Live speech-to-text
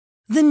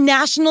The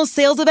national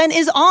sales event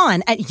is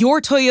on at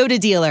your Toyota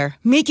dealer,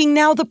 making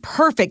now the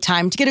perfect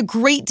time to get a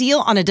great deal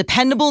on a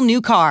dependable new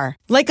car.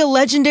 Like a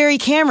legendary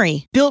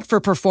Camry, built for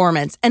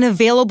performance and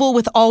available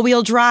with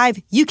all-wheel drive,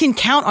 you can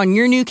count on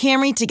your new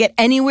Camry to get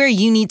anywhere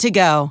you need to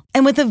go.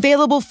 And with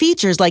available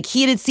features like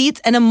heated seats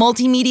and a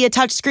multimedia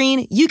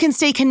touchscreen, you can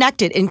stay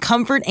connected in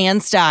comfort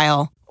and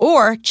style.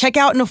 Or check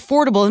out an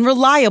affordable and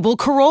reliable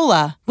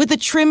Corolla with a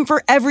trim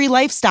for every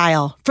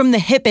lifestyle, from the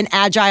hip and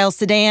agile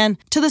sedan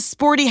to the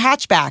sporty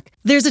hatchback.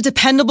 There's a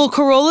dependable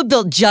Corolla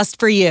built just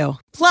for you.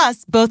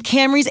 Plus, both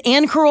Camrys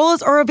and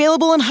Corollas are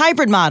available in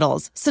hybrid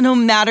models, so no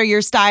matter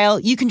your style,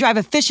 you can drive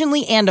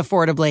efficiently and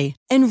affordably.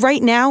 And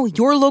right now,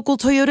 your local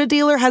Toyota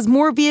dealer has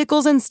more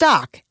vehicles in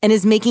stock and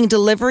is making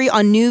delivery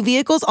on new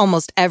vehicles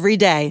almost every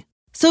day.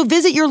 So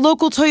visit your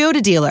local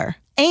Toyota dealer.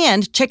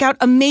 And check out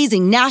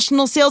amazing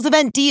national sales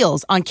event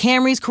deals on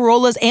Camrys,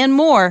 Corollas, and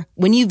more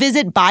when you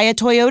visit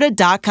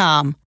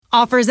buyatoyota.com.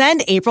 Offers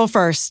end April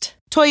 1st.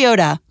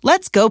 Toyota,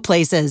 let's go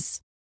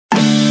places.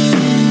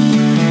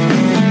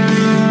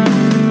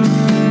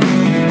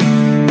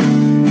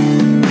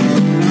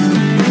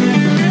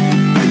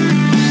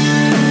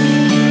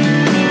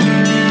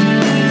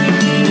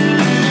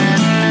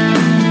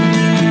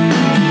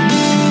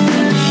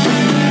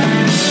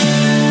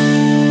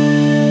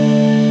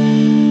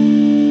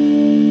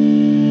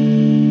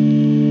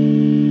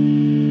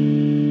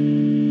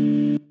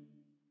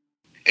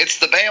 It's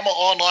the Bama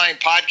Online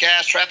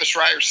Podcast. Travis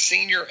Schreier,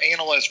 senior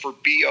analyst for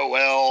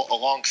BOL,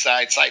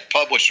 alongside site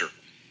publisher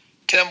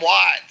Tim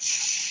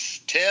Watts.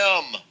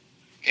 Tim,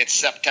 it's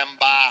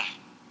September.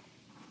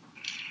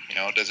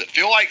 Does it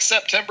feel like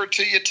September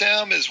to you,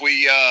 Tim, as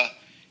we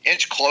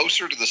inch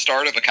closer to the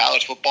start of a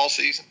college football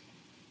season?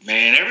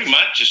 Man, every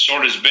month just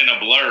sort of has been a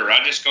blur.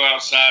 I just go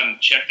outside and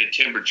check the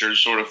temperature,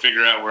 sort of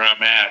figure out where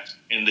I'm at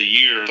in the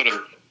year.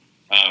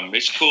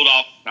 It's cooled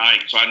off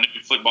tonight, so I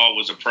knew football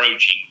was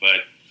approaching, but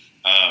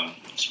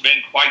it's been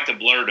quite the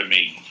blur to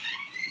me.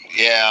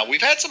 Yeah,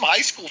 we've had some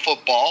high school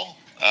football,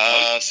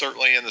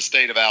 certainly in the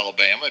state of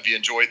Alabama. Have you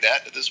enjoyed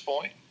that to this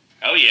point?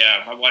 Oh,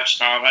 yeah. I watched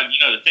Tom.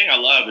 The thing I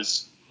love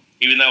is,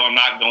 even though I'm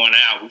not going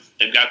out,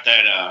 they've got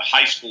that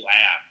high school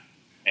app.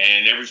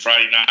 And every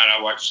Friday night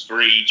I watch 2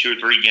 or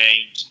 3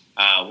 games,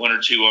 1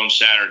 or 2 on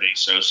Saturday.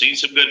 So seen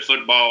some good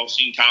football,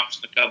 seen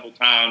Thompson a couple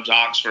times,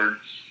 Oxford,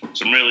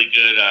 some really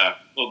good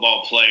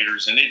football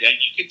players. And you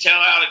could tell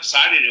how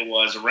excited it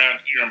was around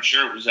here. I'm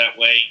sure it was that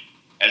way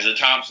as the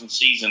Thompson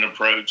season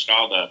approached.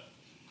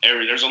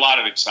 There's a lot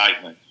of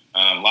excitement.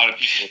 A lot of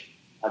people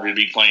happy to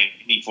be playing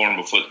any form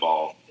of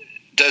football.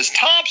 Does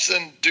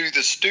Thompson, do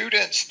the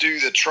students do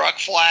the truck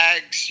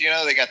flags?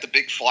 They got the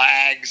big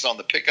flags on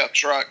the pickup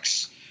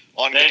trucks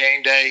on the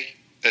game day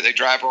that they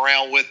drive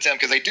around with, Tim?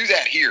 Because they do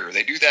that here.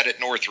 They do that at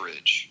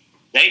Northridge.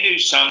 They do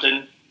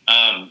something.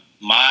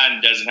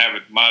 Mine doesn't have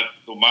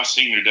my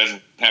senior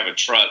doesn't have a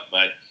truck,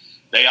 but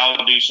they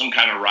all do some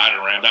kind of ride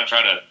around.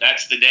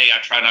 That's the day I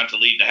try not to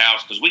leave the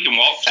house, because we can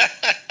walk so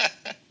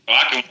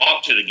I can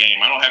walk to the game.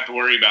 I don't have to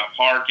worry about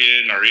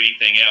parking or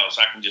anything else.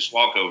 I can just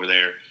walk over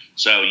there.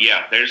 So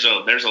yeah, there's a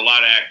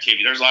lot of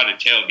activity. There's a lot of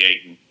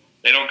tailgating.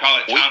 They don't call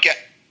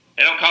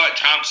it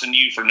Thompson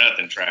U for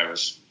nothing,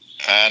 Travis.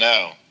 I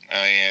know.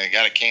 They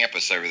got a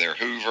campus over there,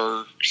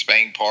 Hoover,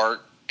 Spain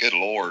Park. Good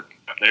Lord.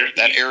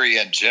 That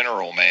area in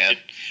general, man.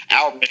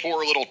 Our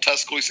poor little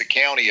Tuscaloosa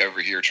County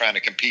over here trying to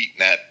compete in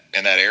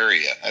that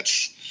area.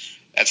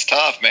 That's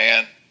tough,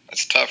 man.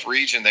 That's a tough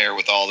region there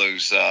with all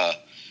those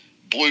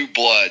blue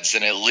bloods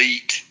and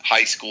elite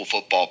high school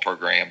football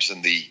programs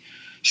in the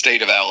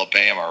state of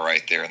Alabama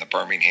right there in the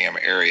Birmingham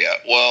area.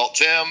 Well,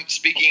 Tim,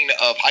 speaking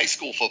of high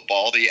school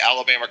football, the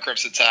Alabama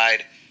Crimson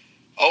Tide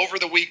over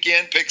the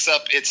weekend picks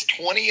up its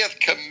 20th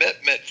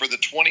commitment for the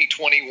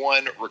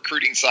 2021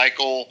 recruiting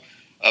cycle.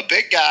 A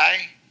big guy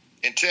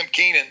in Tim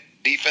Keenan,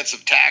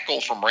 defensive tackle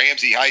from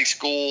Ramsey High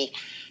School.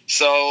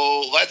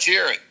 So let's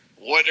hear it.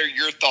 What are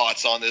your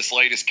thoughts on this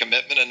latest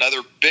commitment?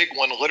 Another big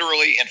one,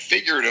 literally and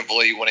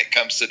figuratively, when it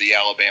comes to the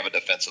Alabama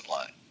defensive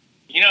line.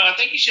 I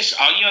think it's just,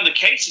 the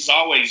case has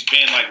always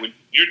been like when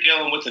you're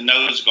dealing with a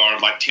nose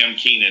guard like Tim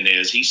Keenan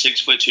is. He's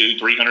 6'2",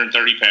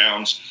 330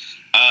 pounds.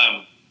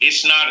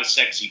 It's not a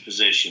sexy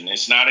position.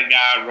 It's not a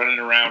guy running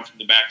around from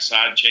the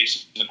backside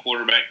chasing the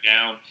quarterback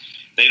down.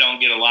 They don't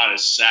get a lot of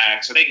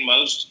sacks. I think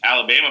most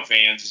Alabama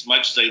fans, as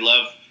much as they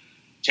love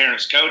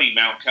Terrence Cody,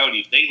 Mount Cody,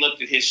 if they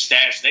looked at his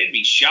stats, they'd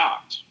be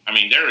shocked. I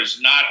mean, there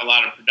is not a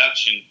lot of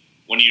production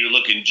when you're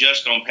looking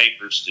just on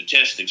paper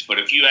statistics. But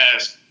if you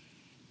ask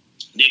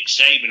Nick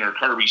Saban or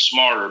Kirby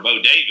Smart or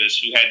Bo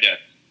Davis, who had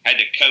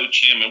to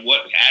coach him and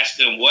asked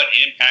them what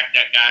impact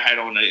that guy had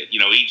on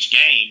each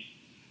game,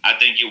 I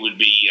think it would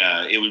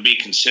be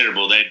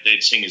considerable.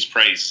 They'd sing his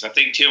praises. I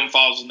think Tim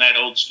falls in that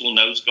old school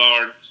nose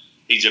guard.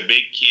 He's a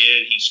big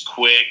kid. He's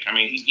quick. I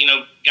mean, he's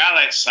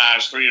guy that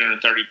size,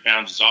 330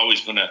 pounds, is always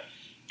going to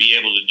be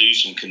able to do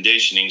some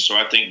conditioning. So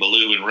I think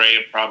Baloo and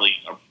Ray probably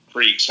are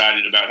pretty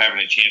excited about having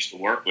a chance to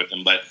work with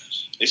him. But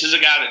this is a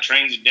guy that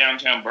trains in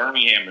downtown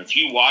Birmingham. If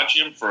you watch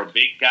him, for a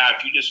big guy,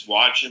 if you just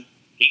watch him,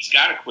 He's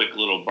got a quick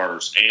little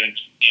burst, and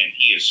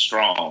he is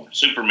strong,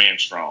 Superman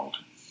strong.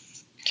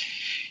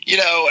 And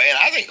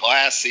I think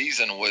last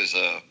season was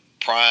a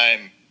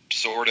prime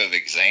sort of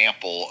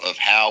example of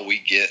how we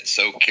get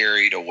so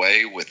carried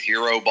away with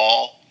hero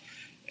ball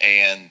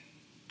and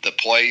the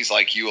plays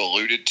like you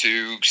alluded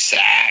to,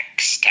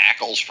 sacks,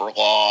 tackles for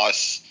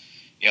loss,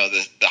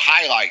 the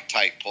highlight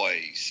type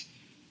plays.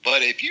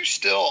 But if you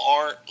still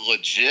aren't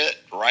legit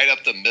right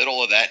up the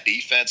middle of that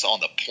defense, on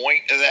the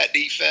point of that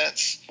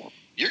defense,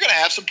 you're going to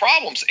have some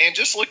problems. And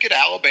just look at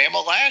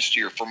Alabama last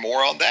year for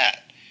more on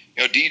that.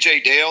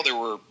 DJ Dale, there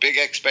were big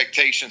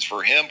expectations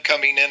for him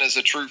coming in as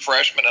a true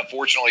freshman.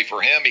 Unfortunately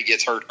for him, he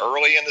gets hurt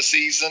early in the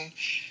season.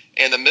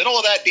 In the middle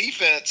of that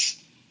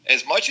defense,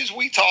 as much as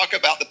we talk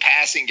about the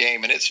passing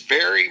game, and it's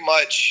very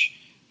much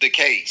the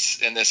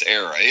case in this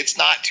era, it's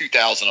not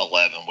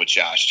 2011 with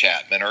Josh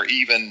Chapman or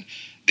even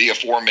the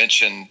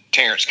aforementioned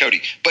Terrence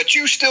Cody. But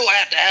you still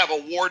have to have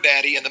a war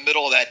daddy in the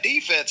middle of that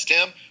defense,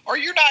 Tim, or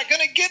you're not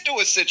going to get to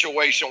a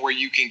situation where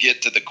you can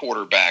get to the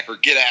quarterback or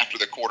get after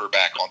the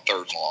quarterback on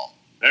third and long.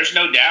 There's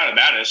no doubt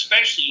about it.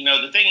 Especially,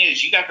 the thing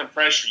is, you got the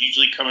pressure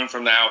usually coming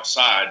from the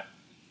outside.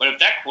 But if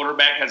that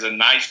quarterback has a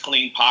nice,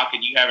 clean pocket,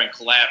 you haven't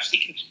collapsed,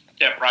 he can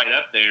step right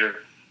up there.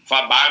 If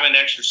I buy him an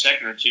extra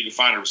second or two to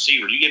find a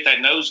receiver, you get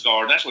that nose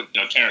guard. That's what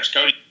Terrence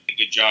Cody did a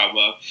good job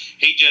of.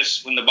 He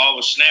just, when the ball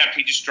was snapped,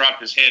 he just dropped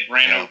his head,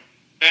 ran over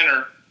the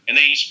center, and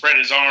then he spread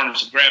his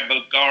arms and grabbed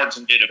both guards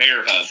and did a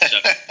bear hug.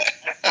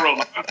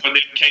 So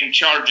they came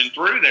charging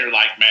through there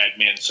like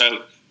madmen.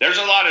 So there's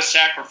a lot of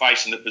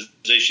sacrifice in the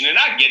position, and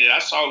I get it. I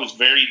saw it was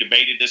very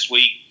debated this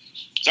week.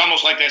 It's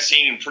almost like that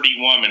scene in Pretty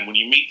Woman when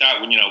you meet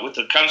that, when when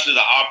it comes to the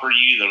opera,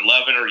 you either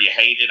love it or you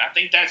hate it. I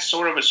think that's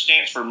sort of a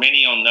stance for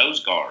many on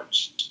nose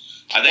guards.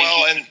 I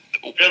think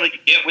you really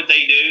get what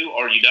they do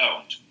or you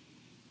don't.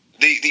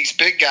 These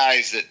big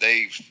guys that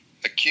they've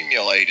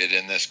accumulated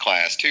in this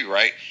class too,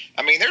 right?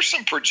 I mean, there's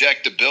some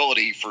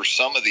projectability for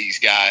some of these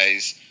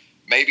guys,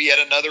 maybe at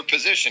another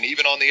position,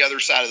 even on the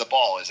other side of the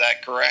ball. Is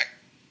that correct?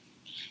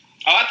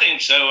 Oh, I think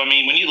so. I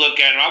mean, when you look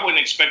at it, I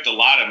wouldn't expect a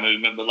lot of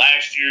movement, but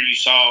last year you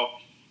saw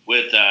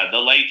with the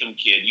Latham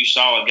kid, you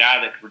saw a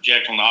guy that could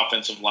project on the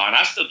offensive line.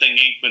 I still think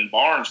Aikman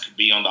Barnes could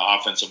be on the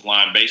offensive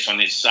line based on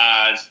his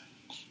size,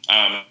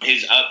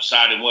 his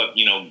upside, and what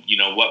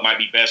what might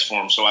be best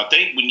for him. So I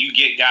think when you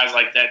get guys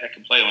like that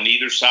can play on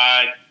either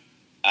side,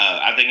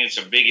 I think it's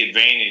a big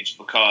advantage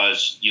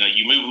because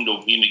you move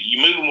them to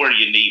you move them where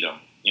you need them.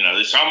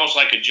 It's almost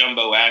like a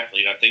jumbo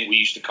athlete. I think we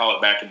used to call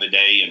it back in the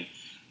day,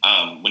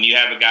 and when you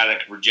have a guy that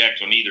can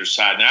project on either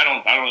side, and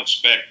I don't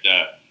expect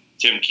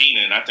Tim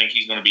Keenan. I think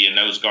he's going to be a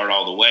nose guard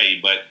all the way,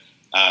 but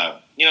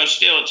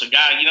still it's a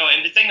guy.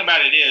 And the thing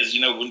about it is,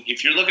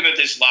 if you're looking at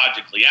this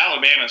logically,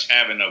 Alabama's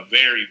having a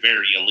very,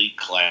 very elite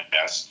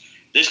class.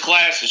 This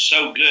class is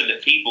so good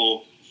that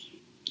people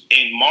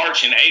in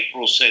March and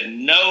April said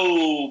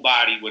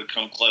nobody would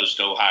come close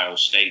to Ohio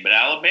State, but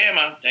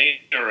Alabama,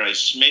 they are a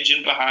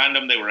smidgen behind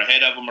them. They were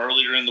ahead of them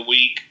earlier in the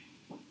week,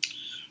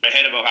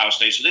 ahead of Ohio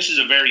State. So this is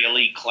a very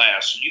elite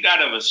class. You got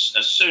to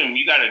assume,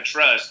 you got to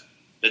trust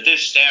that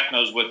this staff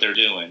knows what they're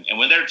doing. And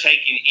when they're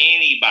taking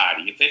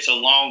anybody, if it's a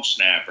long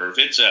snapper, if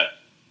it's a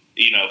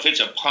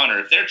punter,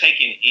 if they're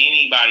taking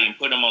anybody and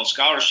put them on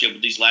scholarship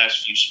with these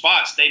last few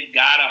spots, they've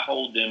got to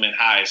hold them in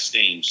high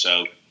esteem.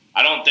 So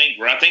I think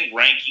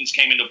rankings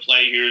came into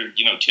play here.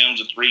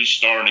 Tim's a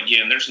 3-star. And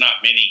again, there's not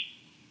many,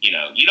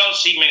 you don't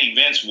see many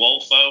Vince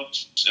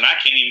Wilforks, and I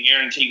can't even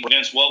guarantee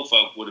Vince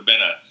Wilfork would have been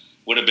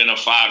a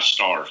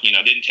 5-star.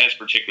 Didn't test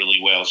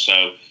particularly well.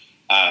 So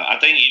I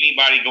think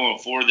anybody going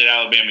forward that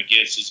Alabama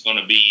gets is going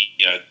to be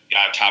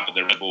top of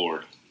their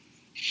board.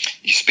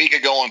 You speak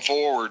of going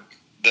forward,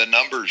 the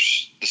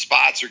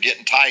spots are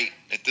getting tight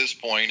at this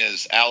point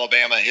as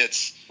Alabama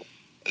hits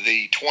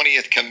the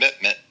 20th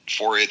commitment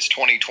for its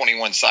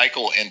 2021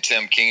 cycle in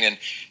Tim Keenan.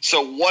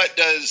 So what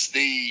does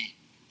the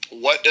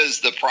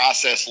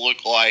process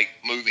look like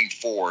moving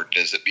forward?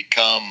 Does it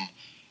become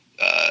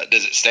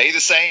does it stay the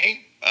same?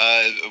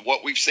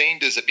 What we've seen,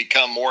 does it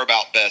become more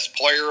about best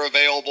player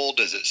available?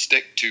 Does it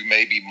stick to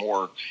maybe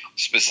more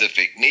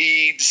specific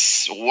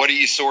needs? What are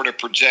you sort of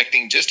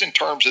projecting just in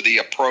terms of the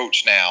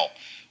approach now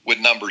with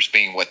numbers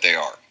being what they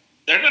are?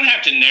 They're going to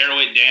have to narrow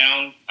it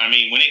down.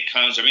 When it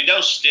comes,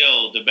 they'll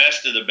still, the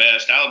best of the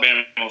best,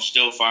 Alabama will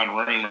still find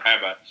room or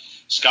have a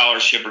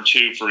scholarship or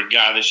two for a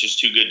guy that's just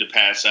too good to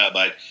pass up.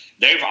 But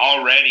they've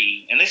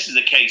already, and this is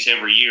the case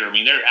every year,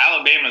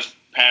 Alabama's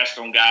passed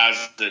on guys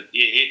that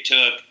it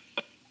took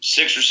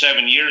 6 or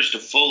 7 years to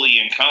fully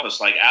encompass.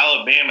 Like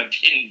Alabama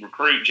didn't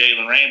recruit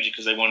Jalen Ramsey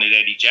because they wanted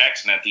Eddie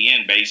Jackson at the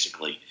end,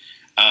 basically.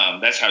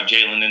 That's how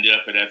Jalen ended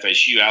up at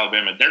FSU.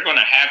 Alabama, they're going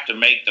to have to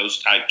make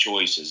those type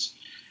choices.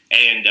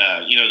 And,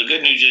 the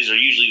good news is they're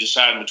usually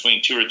deciding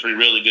between 2 or 3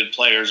 really good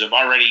players. They've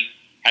already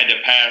had to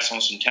pass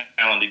on some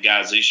talented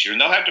guys this year.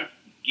 And they'll have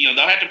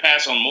to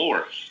pass on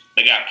more.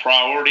 They got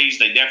priorities.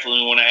 They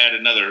definitely want to add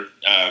another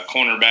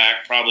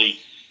cornerback, probably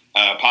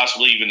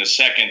possibly even a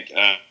second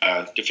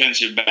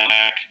defensive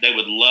back. They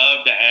would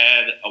love to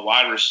add a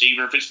wide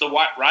receiver. If it's the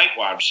right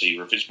wide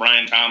receiver, if it's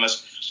Brian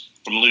Thomas,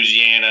 from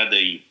Louisiana,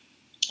 the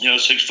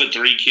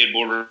 6'3" kid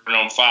bordering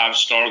on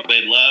 5-star.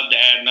 They'd love to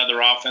add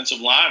another offensive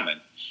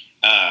lineman,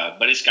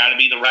 but it's got to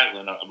be the right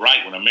one.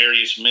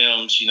 Amarius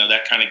Mims,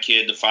 that kind of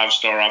kid, the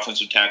 5-star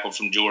offensive tackle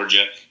from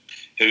Georgia,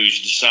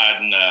 who's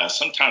deciding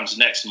sometimes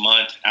next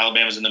month.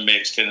 Alabama's in the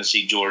mix,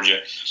 Tennessee,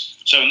 Georgia.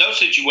 So in those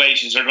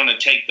situations, they're going to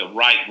take the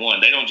right one.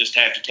 They don't just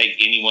have to take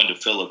anyone to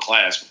fill a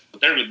class, but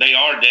they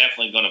are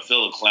definitely going to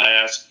fill a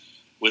class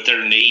with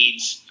their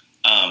needs.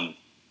 And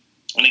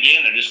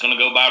again, they're just going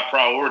to go by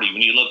priority.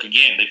 When you look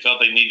again, they felt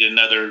they needed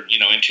another,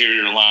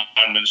 interior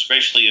lineman,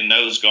 especially in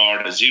nose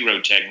guard, a zero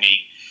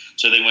technique.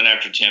 So they went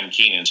after Tim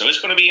Keenan. So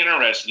it's going to be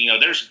interesting.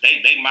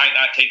 They might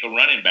not take a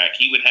running back.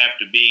 He would have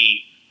to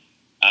be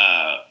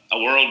a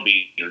world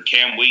beater,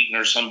 Cam Wheaton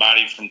or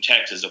somebody from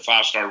Texas, a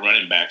 5-star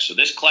running back. So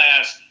this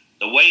class,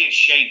 the way it's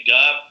shaped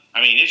up,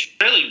 it's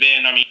really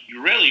been,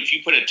 if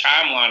you put a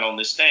timeline on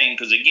this thing,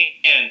 because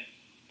again,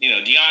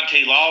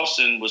 Deontay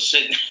Lawson was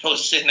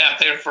sitting out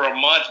there for a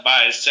month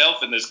by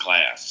himself in this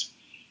class.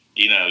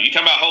 You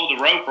talking about hold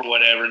the rope or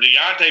whatever.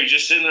 Deontay was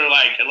just sitting there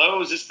like,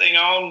 hello, is this thing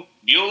on?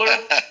 Bueller?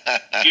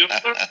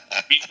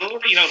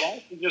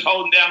 Lawson just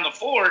holding down the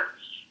fort.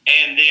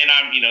 And then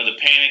the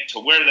panic to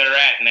where they're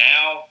at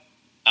now.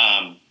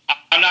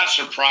 I'm not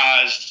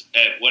surprised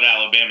at what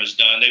Alabama's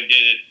done. They did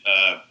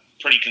it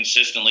pretty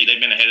consistently. They've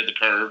been ahead of the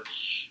curve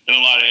in a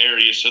lot of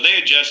areas. So they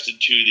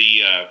adjusted to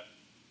the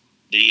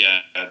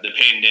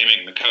pandemic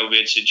and the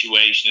COVID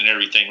situation and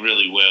everything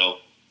really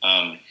well.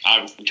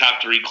 Obviously,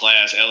 top 3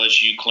 class,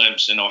 LSU,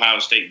 Clemson, Ohio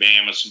State,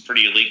 Bama, some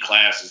pretty elite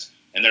classes,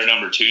 and they're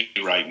number 2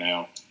 right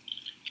now.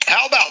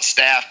 How about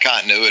staff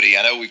continuity?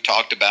 I know we've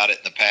talked about it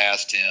in the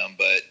past, Tim,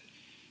 but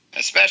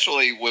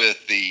especially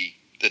with the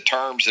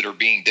terms that are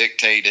being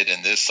dictated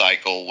in this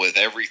cycle, with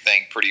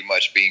everything pretty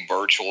much being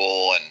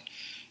virtual and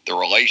the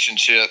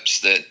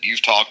relationships that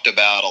you've talked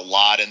about a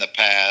lot in the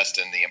past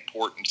and the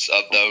importance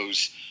of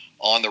those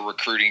on the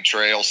recruiting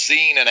trail,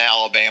 seeing an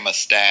Alabama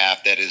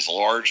staff that is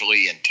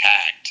largely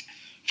intact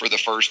for the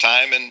first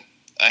time in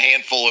a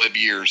handful of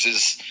years,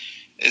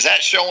 is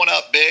that showing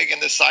up big in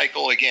this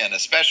cycle again,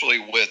 especially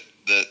with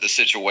the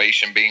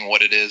situation being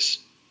what it is?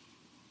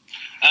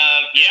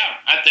 Yeah,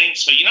 I think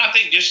so. I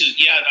think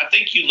I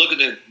think you look at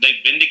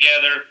they've been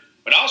together,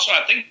 but also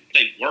I think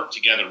they've worked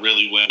together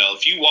really well.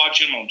 If you watch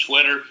them on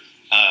Twitter,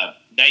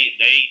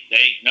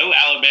 no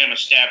Alabama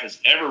staff has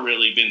ever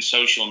really been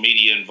social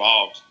media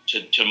involved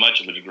to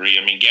much of a degree.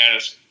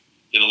 Gaddis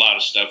did a lot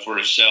of stuff for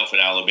himself at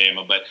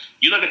Alabama, but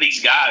you look at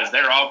these guys,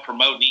 they're all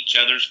promoting each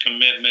other's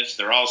commitments.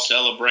 They're all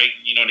celebrating.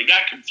 They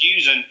got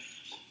confusing.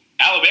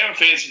 Alabama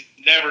fans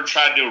never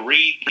tried to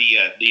read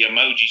the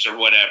emojis or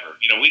whatever.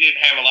 We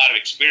didn't have a lot of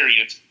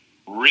experience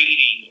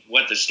reading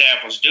what the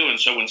staff was doing.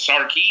 So when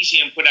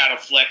Sarkisian put out a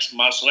flex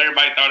muscle,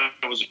 everybody thought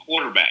it was a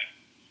quarterback.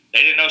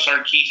 They didn't know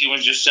Sarkisian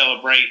was just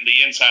celebrating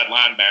the inside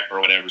linebacker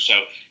or whatever.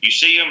 So you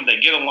see them, they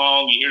get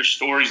along, you hear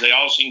stories, they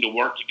all seem to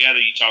work together.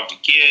 You talk to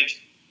kids,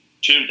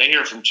 they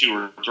hear from 2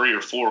 or 3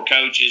 or 4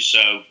 coaches.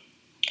 So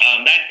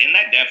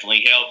that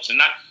definitely helps. And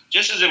not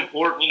just as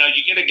important,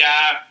 you get a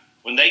guy,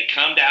 when they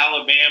come to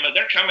Alabama,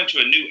 they're coming to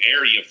a new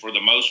area for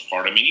the most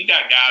part. You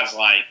got guys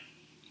like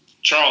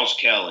Charles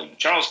Kelly.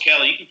 Charles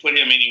Kelly, you can put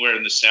him anywhere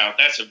in the South.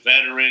 That's a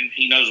veteran.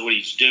 He knows what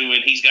he's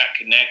doing. He's got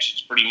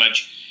connections pretty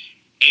much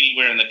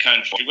anywhere in the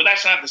country. But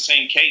that's not the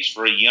same case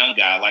for a young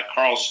guy like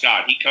Carl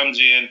Scott. He comes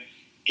in,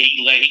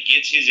 he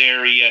gets his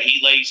area,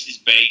 he lays his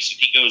base, and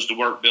he goes to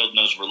work building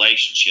those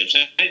relationships.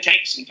 And it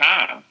takes some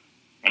time.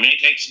 It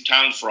takes some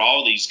time for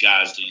all these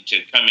guys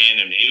to come in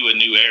and do a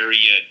new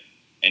area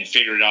and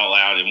figure it all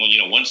out. And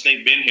once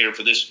they've been here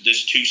for this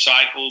 2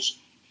 cycles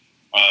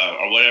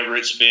or whatever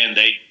it's been,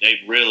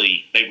 they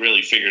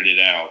really figured it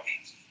out.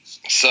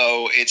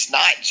 So it's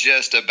not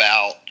just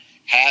about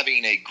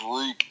having a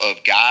group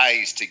of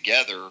guys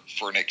together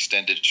for an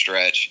extended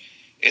stretch.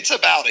 It's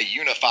about a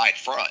unified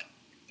front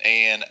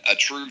and a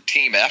true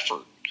team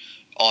effort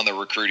on the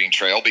recruiting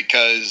trail,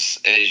 because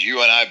as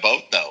you and I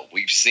both know,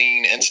 we've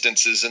seen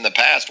instances in the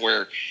past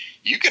where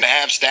you can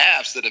have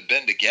staffs that have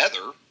been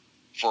together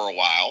for a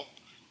while,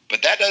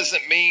 but that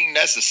doesn't mean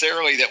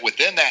necessarily that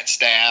within that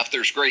staff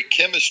there's great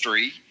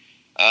chemistry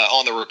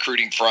on the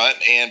recruiting front,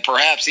 and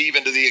perhaps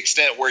even to the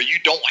extent where you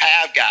don't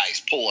have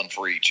guys pulling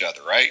for each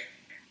other, right?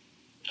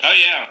 Oh,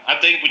 yeah. I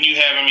think when you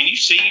have, you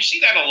see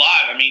that a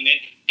lot.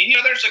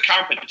 There's a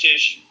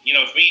competition.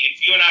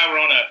 If you and I were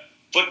on a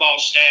football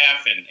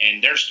staff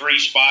and there's 3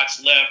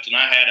 spots left and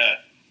I had a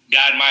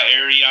guy in my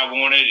area I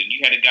wanted and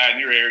you had a guy in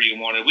your area you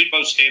wanted, we'd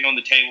both stand on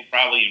the table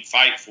probably and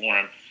fight for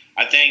him.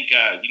 I think,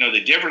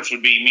 the difference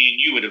would be me and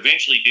you would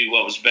eventually do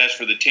what was best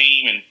for the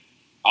team and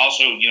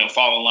also,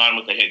 fall in line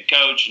with the head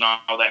coach and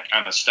all that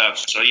kind of stuff.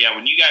 So, yeah,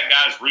 when you got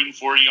guys rooting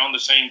for you on the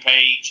same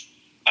page,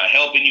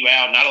 helping you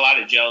out, not a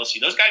lot of jealousy.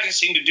 Those guys just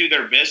seem to do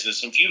their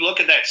business. And if you look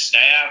at that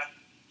staff,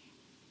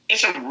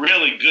 it's a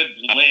really good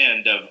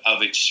blend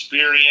of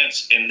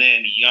experience and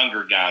then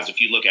younger guys. If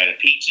you look at it,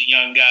 Pete's a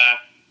young guy,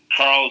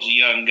 Carl's a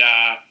young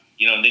guy,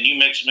 and then you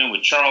mix them in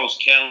with Charles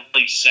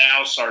Kelly,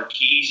 Sal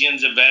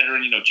Sarkisian's a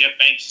veteran. Jeff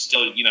Banks is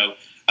still,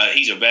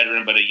 He's a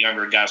veteran, but a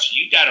younger guy. So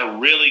you got a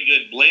really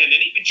good blend.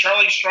 And even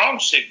Charlie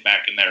Strong's sitting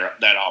back in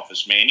that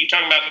office, man. You're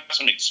talking about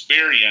some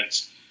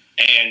experience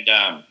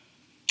and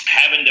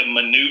having to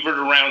maneuver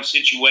around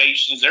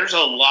situations. There's a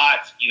lot,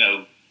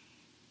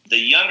 the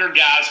younger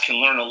guys can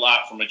learn a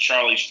lot from a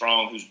Charlie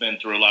Strong who's been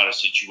through a lot of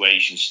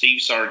situations.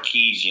 Steve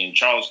Sarkisian,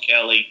 Charles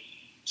Kelly,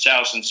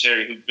 Sal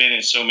Sinceri, who've been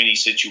in so many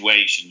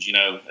situations.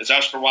 As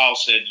Oscar Wilde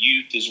said,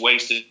 youth is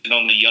wasted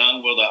on the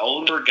young. Well, the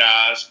older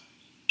guys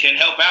can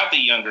help out the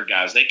younger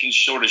guys. They can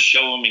sort of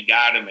show them and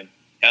guide them and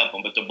help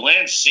them. But the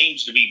blend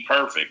seems to be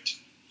perfect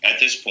at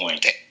this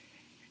point.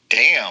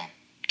 Damn.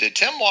 Did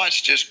Tim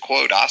Watts just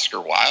quote Oscar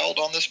Wilde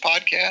on this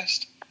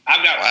podcast?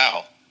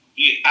 Wow.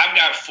 I've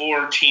got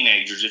 4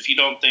 teenagers. If you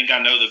don't think I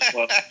know the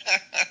club,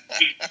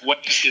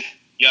 wasted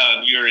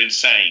young, you're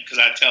insane. Because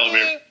I tell them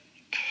everything.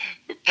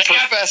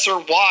 Professor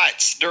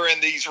Watts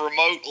during these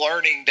remote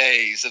learning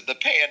days of the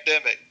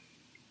pandemic.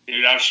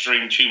 Dude, I've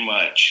streamed too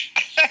much.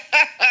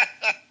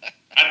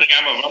 I think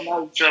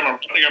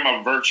I'm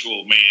a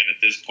virtual man at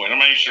this point. I'm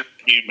not sure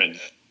I'm human.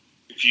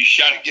 If you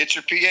get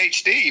your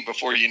PhD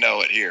before you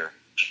know it here.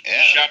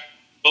 Yeah. A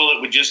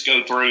bullet would just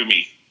go through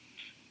me.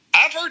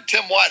 I've heard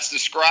Tim Watts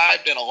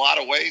described in a lot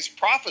of ways.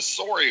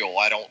 Professorial,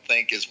 I don't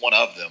think, is one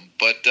of them.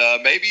 But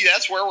maybe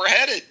that's where we're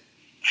headed.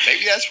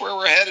 Maybe that's where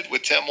we're headed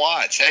with Tim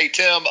Watts. Hey,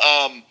 Tim,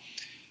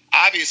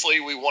 obviously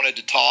we wanted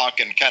to talk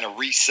and kind of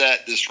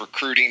reset this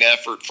recruiting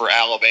effort for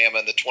Alabama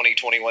in the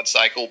 2021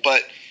 cycle.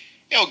 But,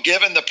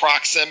 given the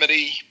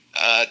proximity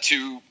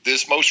to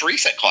this most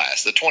recent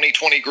class, the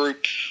 2020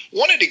 group,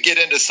 wanted to get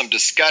into some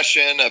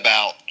discussion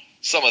about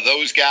some of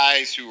those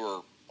guys who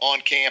are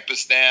on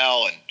campus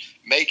now and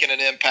making an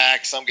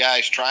impact, some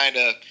guys trying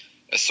to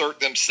assert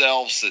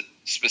themselves at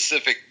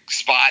specific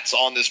spots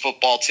on this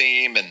football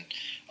team and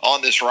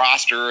on this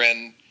roster.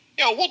 And,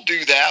 we'll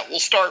do that. We'll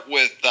start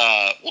with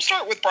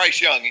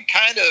Bryce Young and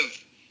kind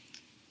of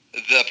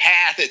the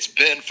path it's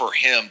been for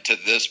him to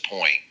this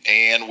point.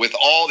 And with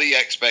all the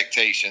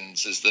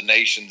expectations as the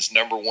nation's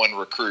number 1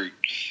 recruit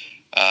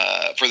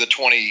for the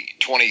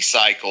 2020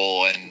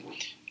 cycle, and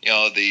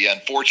the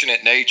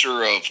unfortunate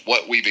nature of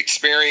what we've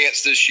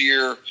experienced this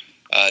year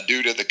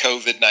due to the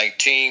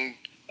COVID-19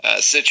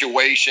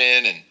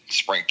 situation, and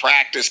spring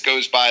practice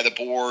goes by the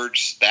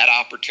boards. That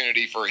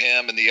opportunity for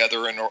him and the other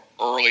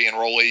early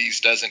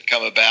enrollees doesn't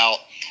come about.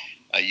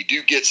 You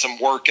do get some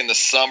work in the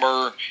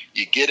summer.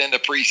 You get into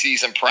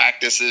preseason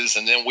practices,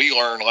 and then we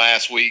learned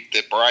last week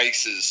that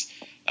Bryce has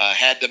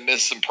had to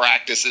miss some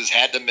practices,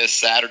 had to miss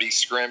Saturday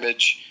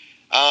scrimmage.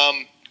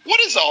 What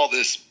does all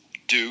this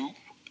do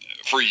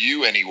for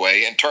you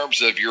anyway, in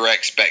terms of your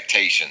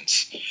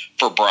expectations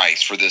for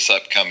Bryce for this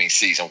upcoming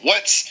season?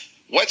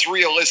 What's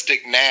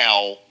realistic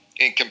now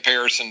in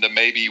comparison to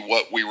maybe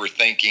what we were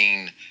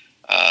thinking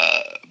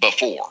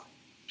before?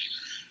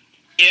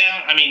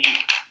 Yeah, I mean,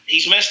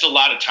 he's missed a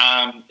lot of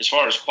time as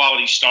far as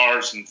quality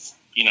starts and,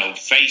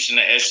 facing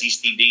the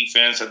SEC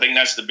defense. I think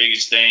that's the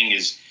biggest thing,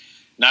 is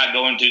not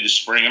going through the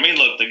spring. I mean,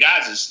 look, the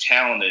guy's as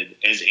talented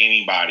as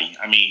anybody.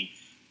 I mean,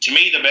 to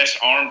me, the best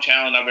arm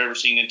talent I've ever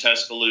seen in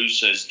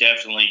Tuscaloosa is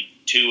definitely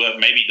Tua,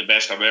 maybe the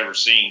best I've ever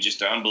seen.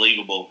 Just an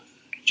unbelievable,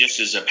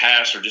 just as a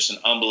passer, just an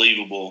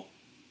unbelievable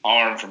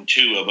arm from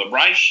Tua. But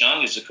Bryce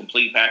Young is a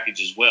complete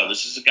package as well.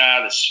 This is a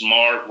guy that's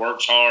smart,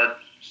 works hard,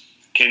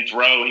 can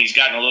throw. He's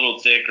gotten a little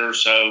thicker.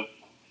 So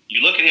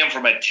you look at him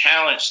from a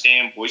talent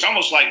standpoint, it's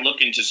almost like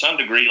looking to some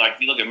degree, like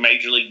you look at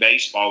Major League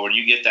Baseball, where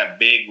you get that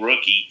big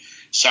rookie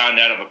signed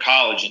out of a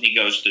college and he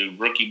goes through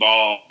rookie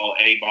ball,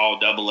 A ball,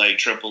 double A,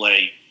 triple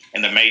A,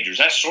 and the majors.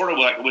 That's sort of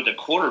like with a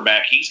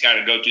quarterback. He's got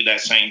to go through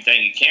that same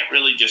thing. You can't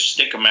really just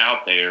stick them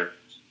out there.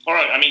 Or,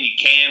 I mean, you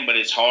can, but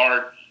it's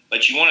hard.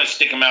 But you want to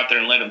stick them out there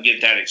and let them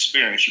get that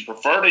experience. You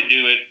prefer to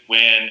do it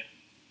when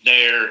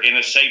they're in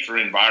a safer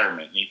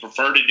environment. You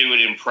prefer to do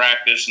it in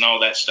practice and all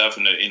that stuff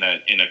in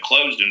a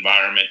closed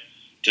environment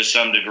to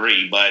some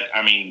degree. But,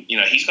 I mean,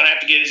 he's going to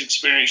have to get his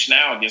experience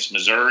now against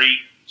Missouri.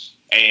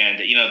 And,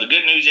 the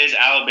good news is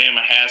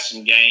Alabama has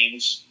some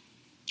games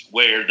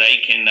where they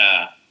can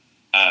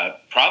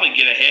probably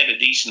get ahead a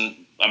decent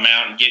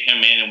amount and get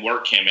him in and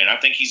work him in. I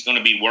think he's going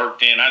to be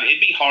worked in. It'd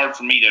be hard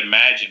for me to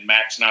imagine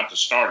Mac's not the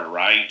starter,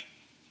 right?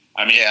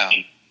 I mean, yeah.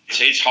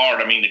 It's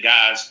hard. I mean, the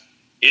guys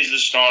is the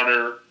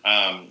starter.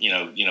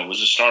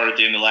 Was a starter at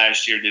the end of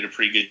last year, did a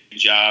pretty good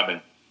job,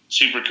 and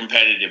super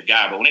competitive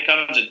guy. But when it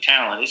comes to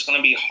talent, it's going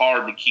to be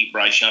hard to keep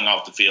Bryce Young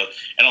off the field,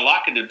 and a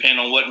lot could depend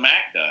on what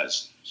Mac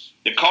does.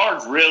 The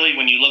Cards really,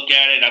 when you look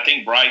at it, I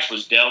think Bryce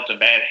was dealt a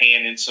bad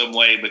hand in some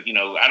way, but,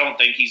 I don't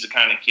think he's the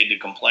kind of kid to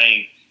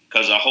complain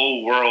because the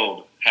whole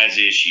world has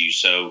issues.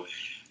 So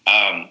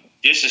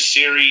just a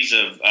series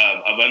of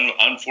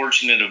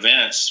unfortunate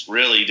events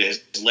really that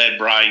has led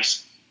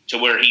Bryce to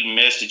where he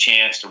missed a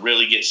chance to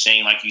really get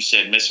seen, like you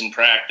said, missing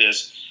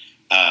practice,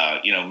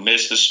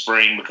 missed the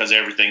spring because of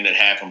everything that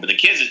happened. But the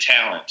kid's a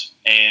talent,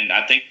 and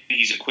I think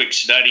he's a quick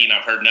study, and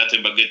I've heard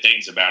nothing but good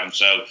things about him.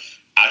 So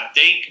I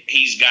think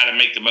he's got to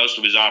make the most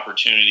of his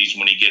opportunities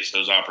when he gets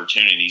those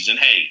opportunities. And,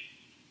 hey,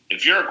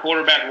 if you're a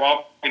quarterback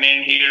walking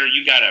in here,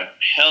 you got a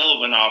hell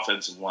of an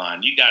offensive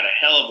line. You got a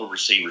hell of a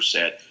receiver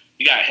set.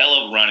 You got a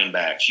hell of running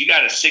backs. You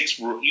got a sixth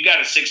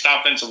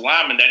offensive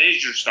lineman that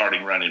is your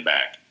starting running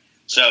back.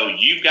 So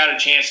you've got a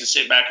chance to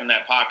sit back in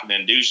that pocket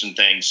and do some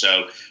things.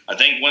 So I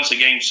think once the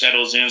game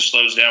settles in,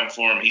 slows down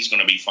for him, he's going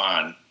to be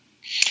fine.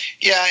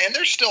 Yeah, and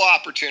there's still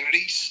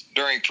opportunities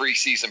during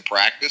preseason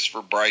practice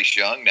for Bryce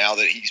Young now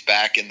that he's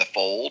back in the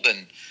fold.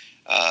 And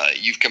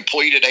you've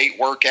completed 8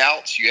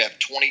 workouts. You have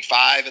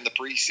 25 in the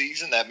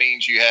preseason. That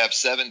means you have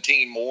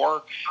 17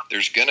 more.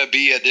 There's going to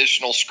be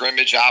additional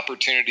scrimmage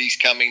opportunities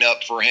coming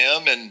up for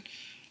him. And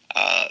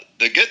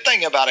the good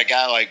thing about a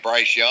guy like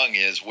Bryce Young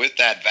is with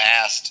that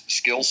vast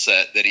skill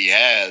set that he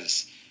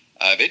has,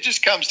 if it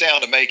just comes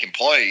down to making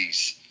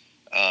plays,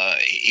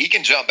 he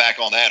can jump back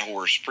on that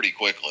horse pretty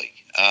quickly.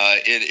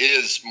 It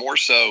is more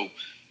so,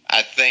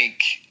 I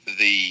think,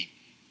 the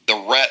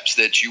reps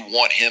that you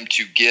want him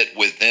to get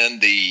within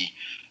the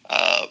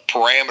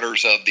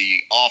parameters of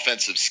the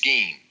offensive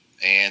scheme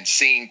and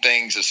seeing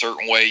things a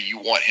certain way you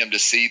want him to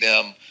see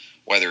them,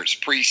 whether it's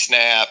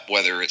pre-snap,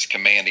 whether it's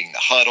commanding the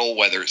huddle,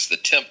 whether it's the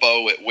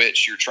tempo at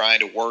which you're trying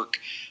to work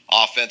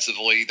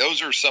offensively.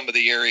 Those are some of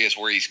the areas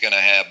where he's going to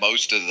have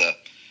most of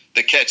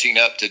the catching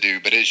up to do.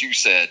 But as you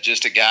said,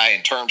 just a guy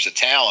in terms of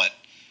talent,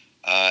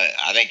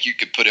 I think you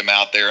could put him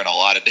out there in a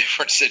lot of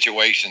different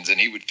situations and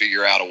he would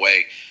figure out a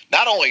way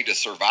not only to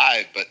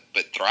survive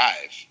but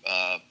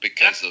thrive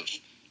because of.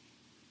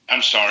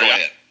 I'm sorry.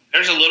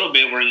 There's a little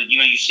bit where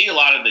you see a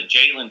lot of the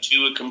Jalen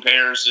Tua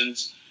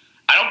comparisons.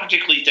 I don't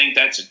particularly think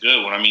that's a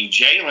good one. I mean,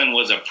 Jalen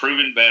was a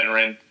proven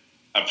veteran,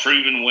 a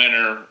proven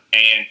winner,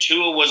 and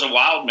Tua was a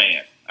wild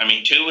man. I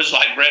mean, Tua was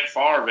like Brett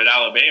Favre at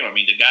Alabama. I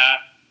mean, the guy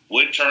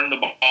would turn the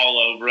ball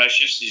over. That's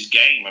just his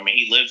game. I mean,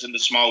 he lives in the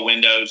small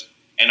windows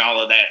and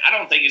all of that. I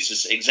don't think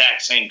it's the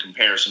exact same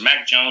comparison.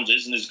 Mac Jones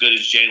isn't as good as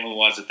Jalen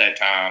was at that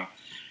time,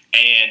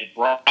 and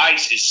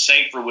Bryce is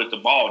safer with the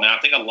ball. Now, I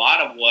think a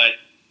lot of what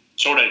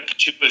sort of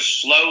Tua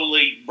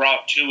slowly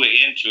brought Tua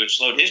into it,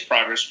 slowed his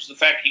progress, was the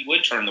fact he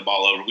would turn the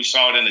ball over. We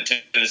saw it in the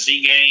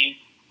Tennessee game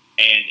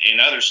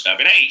and other stuff.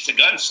 And, hey, he's a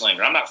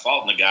gunslinger. I'm not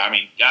faulting the guy. I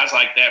mean, guys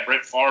like that,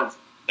 Brett Favre,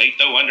 they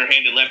throw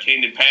underhanded,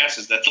 left-handed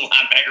passes that the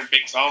linebacker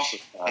picks off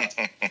sometimes.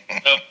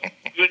 So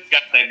Tua's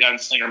got that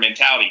gunslinger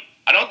mentality.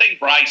 I don't think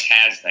Bryce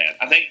has that.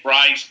 I think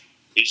Bryce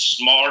is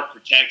smart,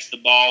 protects the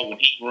ball. When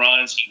he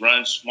runs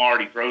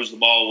smart. He throws the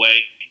ball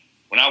away.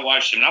 When I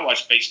watched him, and I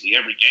watched basically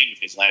every game of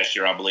his last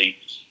year, I believe,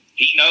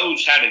 he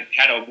knows how to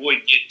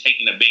avoid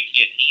taking a big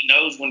hit. He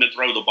knows when to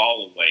throw the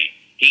ball away.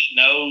 He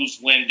knows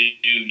when to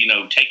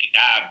take a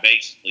dive,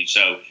 basically.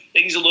 So I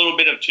think he's a little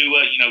bit of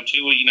Tua.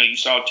 You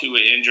saw Tua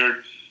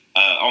injured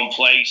on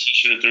plays. He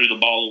should have threw the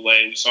ball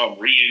away. We saw him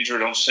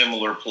re-injured on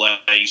similar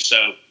plays.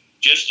 So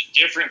just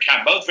different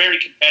kind, both very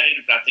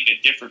competitive, but I think a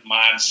different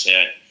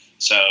mindset.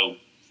 So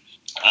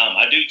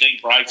I do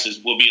think Bryce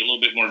will be a little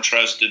bit more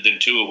trusted than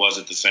Tua was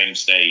at the same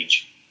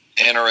stage.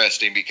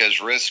 Interesting,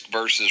 because risk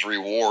versus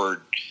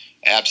reward,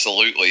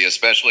 absolutely,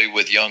 especially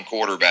with young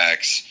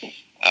quarterbacks,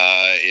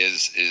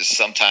 is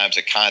sometimes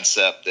a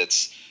concept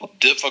that's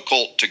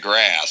difficult to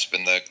grasp.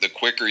 And the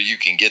quicker you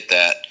can get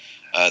that,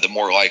 the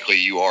more likely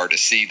you are to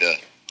see the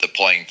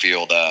playing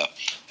field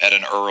at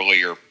an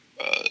earlier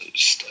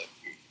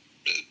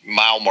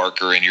mile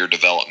marker in your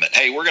development.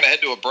 Hey, we're going to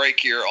head to a break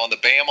here on the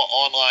Bama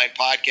Online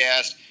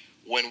Podcast.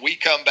 When we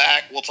come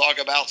back, we'll talk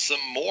about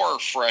some more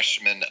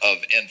freshmen of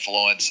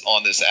influence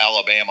on this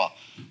Alabama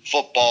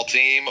football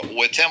team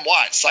with Tim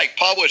Watts, site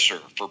publisher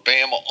for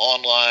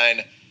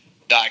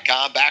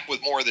BamaOnline.com. Back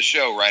with more of the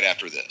show right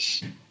after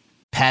this.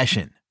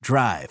 Passion,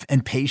 drive,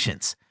 and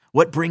patience.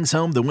 What brings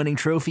home the winning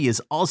trophy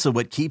is also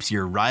what keeps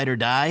your ride or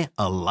die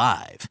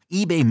alive.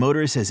 eBay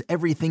Motors has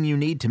everything you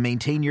need to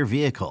maintain your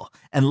vehicle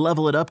and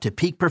level it up to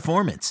peak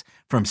performance,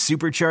 from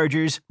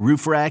superchargers,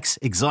 roof racks,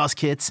 exhaust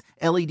kits,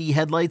 LED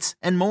headlights,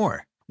 and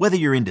more. Whether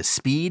you're into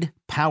speed,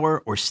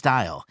 power, or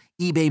style,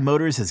 eBay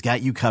Motors has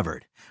got you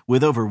covered.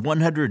 With over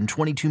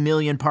 122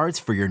 million parts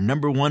for your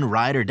number one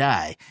ride or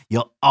die,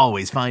 you'll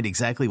always find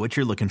exactly what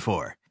you're looking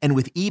for. And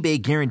with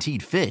eBay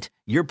Guaranteed Fit,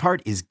 your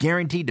part is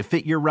guaranteed to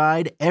fit your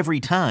ride every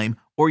time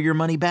or your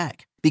money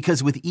back.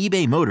 Because with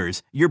eBay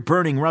Motors, you're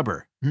burning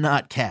rubber,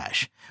 not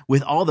cash.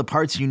 With all the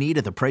parts you need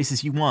at the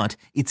prices you want,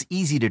 it's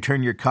easy to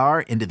turn your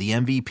car into the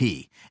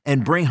MVP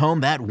and bring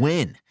home that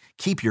win.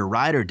 Keep your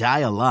ride or die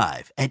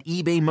alive at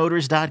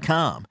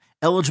ebaymotors.com.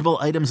 Eligible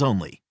items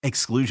only.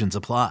 Exclusions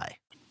apply.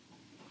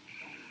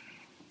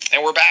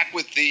 And we're back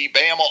with the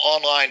Bama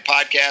Online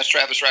Podcast.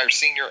 Travis Reier,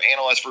 senior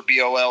analyst for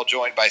BOL,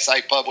 joined by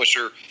site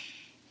publisher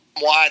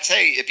Watts.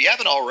 Hey, if you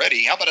haven't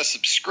already, how about a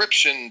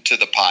subscription to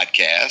the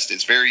podcast?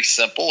 It's very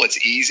simple.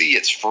 It's easy.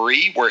 It's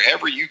free.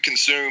 Wherever you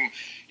consume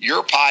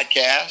your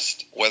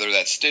podcast, whether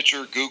that's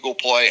Stitcher, Google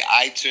Play,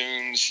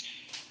 iTunes,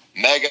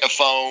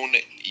 Megaphone,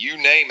 you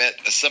name it,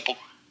 a simple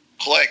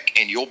click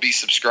and you'll be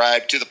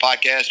subscribed to the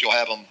podcast. You'll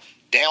have them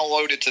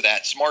downloaded to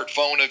that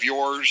smartphone of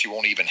yours. You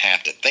won't even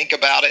have to think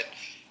about it.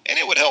 And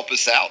it would help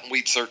us out, and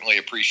we'd certainly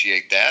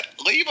appreciate that.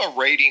 Leave a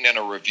rating and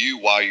a review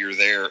while you're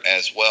there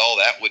as well.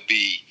 That would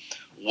be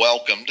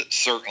welcomed,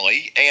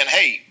 certainly. And,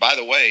 hey, by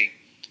the way,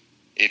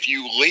 if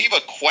you leave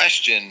a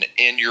question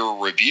in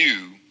your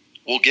review,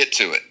 we'll get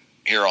to it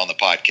here on the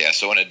podcast.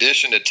 So in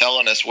addition to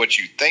telling us what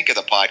you think of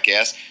the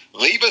podcast,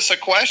 leave us a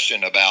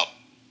question about,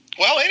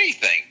 well,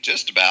 anything,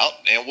 just about,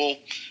 and we'll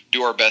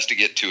do our best to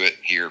get to it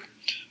here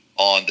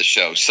on the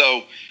show.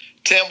 So,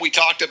 Tim, we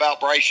talked about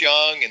Bryce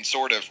Young and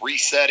sort of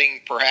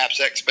resetting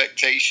perhaps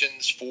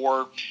expectations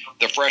for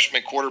the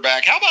freshman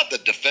quarterback. How about the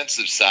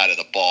defensive side of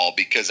the ball?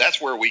 Because that's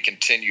where we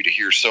continue to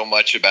hear so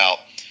much about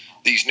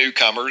these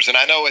newcomers. And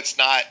I know it's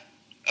not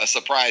a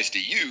surprise to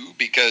you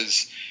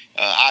because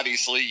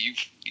obviously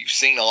you've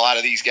seen a lot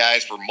of these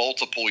guys for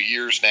multiple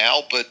years now.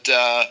 But,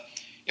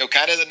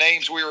 kind of the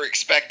names we were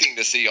expecting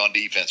to see on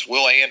defense,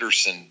 Will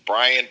Anderson,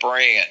 Brian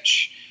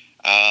Branch,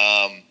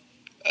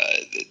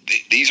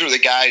 these are the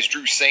guys,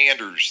 Drew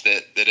Sanders,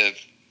 that have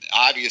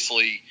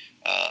obviously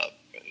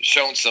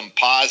shown some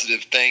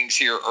positive things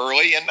here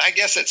early. And I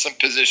guess at some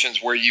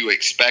positions where you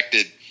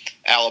expected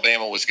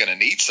Alabama was going to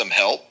need some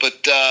help.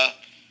 But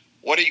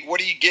what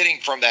are you getting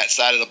from that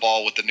side of the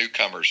ball with the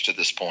newcomers to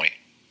this point?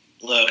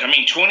 Look,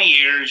 20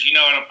 years,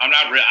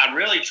 I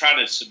really try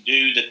to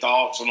subdue the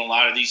thoughts on a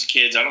lot of these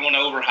kids. I don't want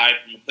to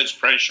overhype them. It puts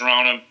pressure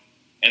on them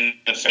and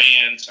the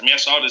fans. I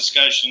saw a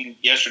discussion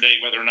yesterday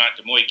whether or not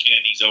DeMoy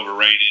Kennedy's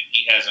overrated.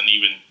 He hasn't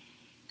even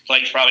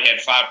played. He's probably had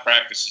 5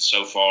 practices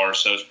so far,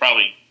 so it's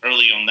probably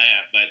early on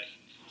that. But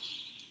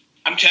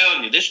I'm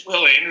telling you, this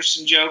Will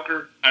Anderson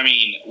joker,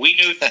 we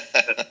knew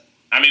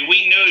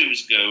we knew he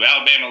was good.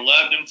 Alabama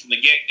loved him from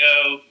the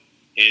get-go.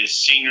 His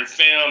senior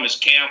film, his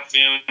camp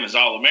film, his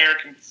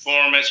All-American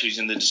performance. He's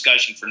in the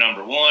discussion for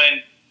number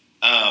 1.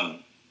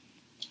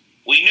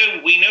 We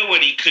knew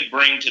what he could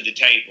bring to the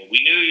table.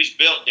 We knew he was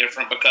built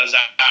different because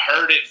I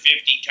heard it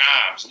 50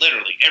 times,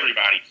 literally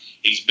everybody.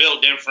 He's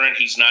built different.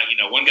 He's not,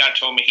 one guy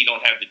told me he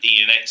don't have the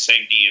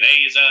same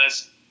DNA as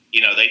us.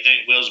 They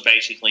think Will's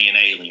basically an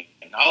alien.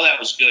 And all that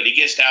was good. He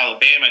gets to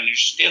Alabama and you're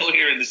still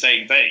hearing the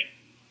same thing.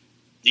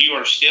 You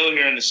are still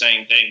hearing the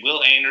same thing.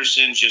 Will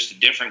Anderson's just a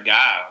different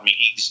guy.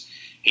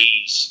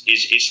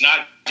 It's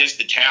not just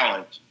the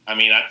talent. I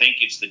think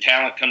it's the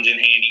talent comes in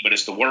handy, but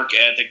it's the work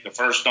ethic, the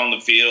first on the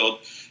field,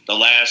 the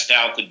last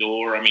out the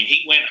door.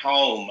 He went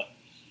home.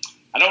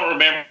 I don't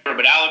remember,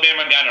 but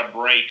Alabama got a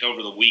break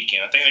over the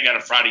weekend. I think they got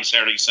a Friday,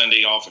 Saturday,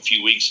 Sunday off a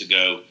few weeks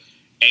ago.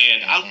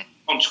 And I looked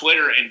on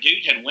Twitter, and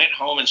dude had went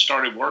home and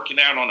started working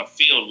out on a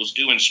field, was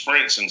doing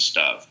sprints and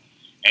stuff.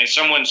 And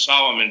someone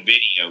saw him and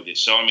videoed it.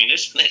 So,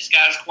 this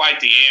guy's quite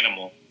the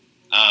animal.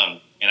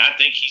 And I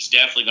think he's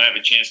definitely going to have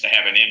a chance to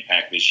have an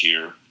impact this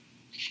year.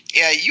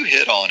 Yeah, you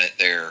hit on it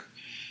there.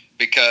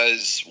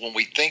 Because when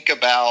we think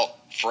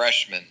about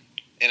freshmen,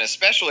 and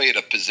especially at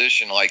a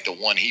position like the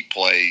one he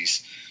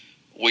plays,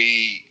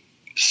 we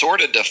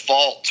sort of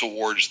default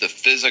towards the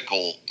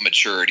physical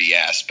maturity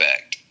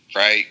aspect,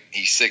 right?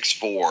 He's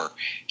 6'4",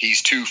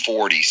 he's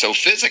 240. So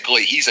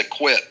physically, he's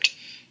equipped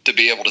to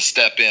be able to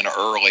step in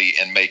early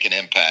and make an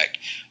impact.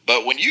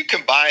 But when you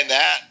combine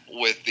that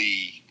with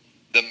the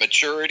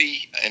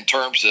maturity in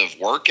terms of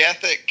work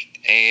ethic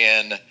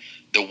and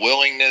the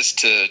willingness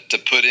to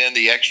put in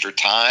the extra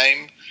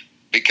time,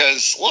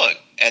 because look,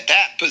 at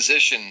that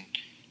position,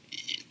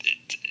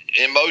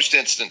 in most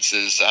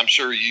instances, I'm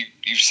sure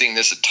you've seen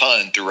this a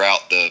ton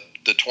throughout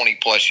the 20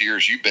 plus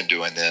years you've been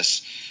doing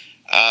this,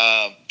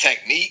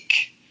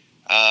 technique,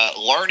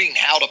 learning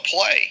how to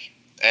play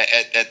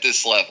at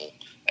this level,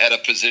 at a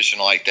position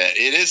like that.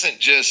 It isn't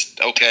just,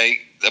 okay,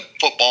 the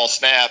football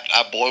snapped,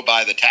 I blow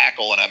by the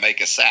tackle and I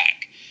make a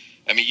sack.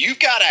 You've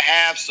got to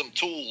have some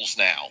tools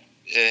now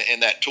in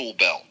that tool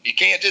belt. You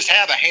can't just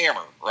have a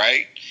hammer,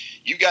 right?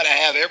 You've got to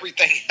have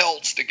everything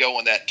else to go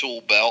in that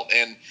tool belt.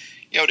 And,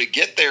 to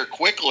get there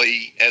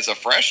quickly as a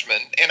freshman,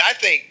 and I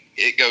think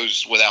it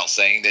goes without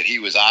saying that he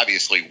was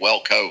obviously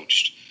well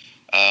coached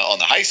on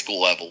the high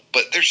school level,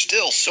 but there's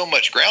still so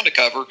much ground to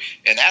cover,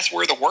 and that's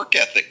where the work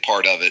ethic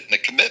part of it and the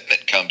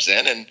commitment comes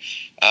in, and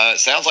it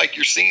sounds like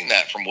you're seeing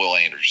that from Will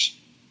Anderson.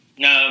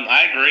 No,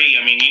 I agree.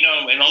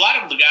 And a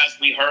lot of the guys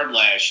we heard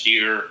last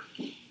year,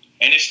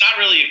 and it's not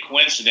really a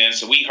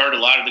coincidence that we heard a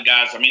lot of the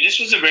guys. This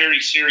was a very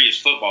serious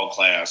football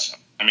class.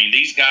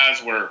 These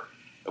guys were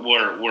I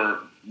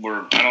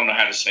don't know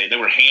how to say, they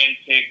were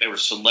handpicked. They were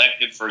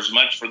selected for as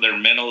much for their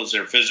mental as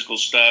their physical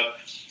stuff.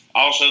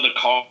 Also, the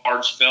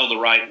cards fell the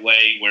right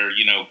way where,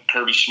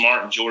 Kirby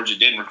Smart and Georgia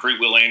didn't recruit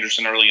Will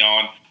Anderson early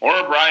on,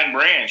 or Brian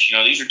Branch.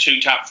 These are 2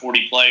 top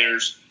 40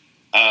 players.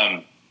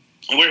 And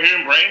we're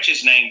hearing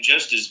Branch's name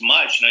just as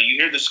much. You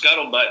hear the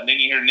scuttlebutt, and then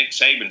you hear Nick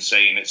Saban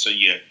saying it, so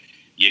you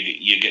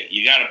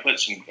got to put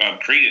some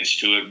credence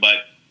to it.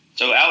 But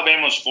so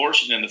Alabama was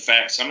fortunate in the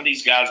fact some of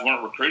these guys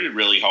weren't recruited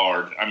really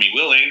hard.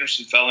 Will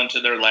Anderson fell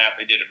into their lap.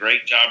 They did a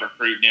great job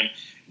recruiting him,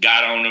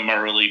 got on him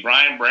early.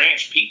 Brian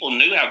Branch, people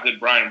knew how good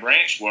Brian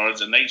Branch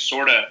was, and they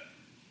sort of,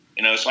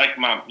 it's like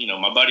my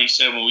buddy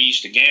said when we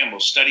used to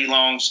gamble, study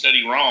long,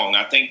 study wrong.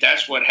 I think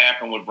that's what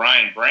happened with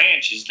Brian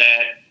Branch is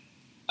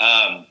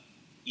that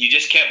you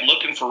just kept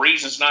looking for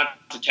reasons not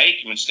to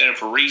take him instead of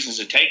for reasons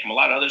to take him. A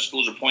lot of other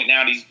schools are pointing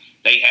out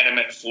they had him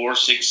at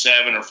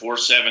 4.67 or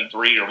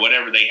 4.73 or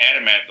whatever they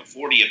had him at the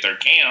 40 at their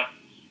camp.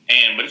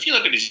 But if you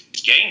look at his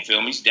game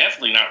film, he's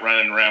definitely not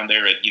running around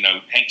there at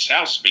Hank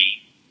South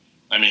speed.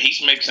 I mean,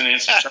 he's mixing in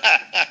some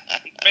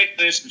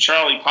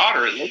Charlie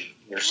Potter at least.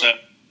 So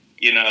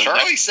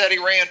Charlie said he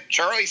ran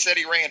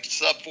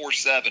sub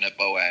 4.7 at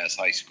Boaz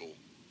High School.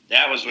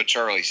 That was what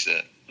Charlie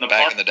said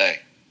back in the day.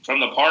 From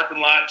the parking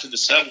lot to the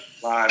subway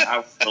line, I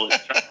was really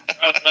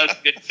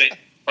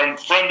from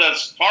the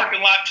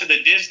parking lot to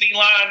the Disney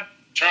line,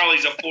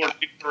 Charlie's a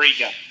 4.23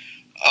 guy.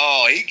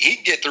 Oh, he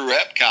can get through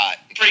Epcot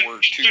in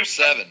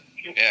 4.27.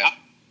 Yeah.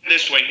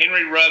 This way,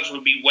 Henry Ruggs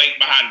would be waiting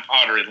behind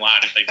Potter in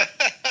line if they.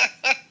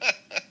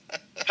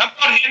 Come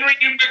on, Henry,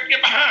 you better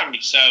get behind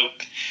me. So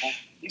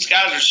these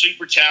guys are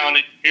super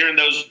talented. Hearing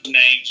those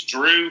names,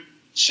 Drew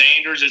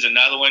Sanders is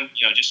another one.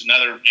 Just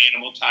another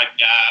animal type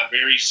guy,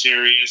 very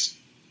serious.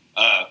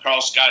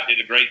 Carl Scott did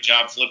a great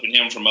job flipping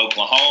him from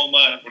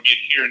Oklahoma. We're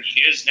hearing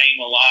his name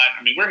a lot.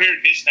 I mean, we're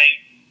hearing his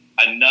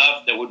name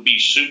enough that would be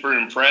super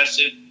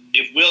impressive.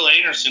 If Will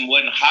Anderson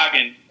wasn't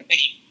hogging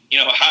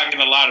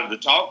a lot of the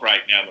talk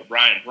right now, but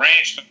Brian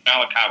Branch,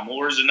 Malachi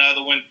Moore is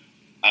another one.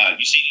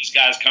 You see these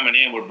guys coming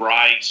in with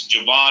Bryce,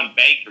 Javon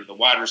Baker, the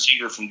wide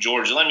receiver from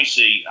Georgia. Let me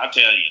see. I'll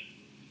tell you.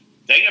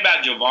 The thing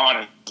about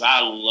Javon is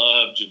I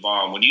love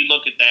Javon. When you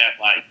look at that,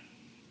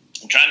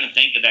 I'm trying to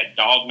think of that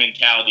dog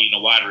mentality in a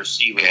wide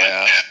receiver.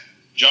 Yeah. Like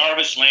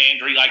Jarvis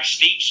Landry, like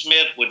Steve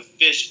Smith would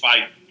fist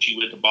fight you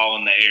with the ball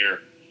in the air.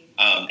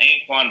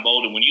 Anquan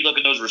Bolden, when you look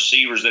at those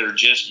receivers that are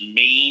just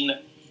mean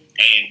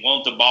and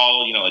want the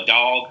ball, a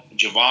dog,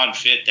 Javon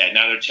fit that.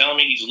 Now, they're telling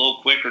me he's a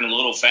little quicker and a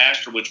little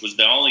faster, which was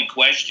the only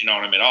question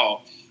on him at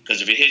all,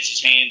 because if it hits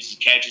his hands, he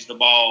catches the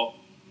ball.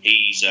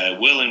 He's a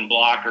willing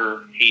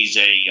blocker. He's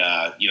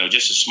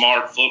just a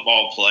smart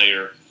football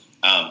player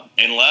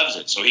and loves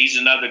it. So he's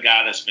another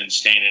guy that's been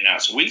standing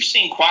out. So we've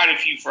seen quite a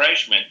few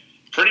freshmen,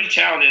 pretty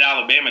talented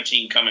Alabama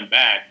team coming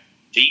back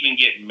to even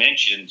get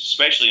mentioned,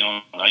 especially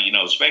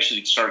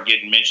start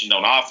getting mentioned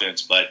on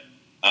offense. But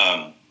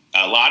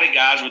a lot of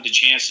guys with the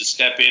chance to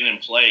step in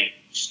and play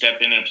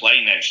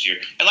next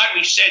year. And like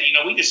we said,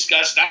 we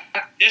discussed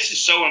this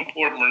is so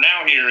important. We're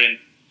now here,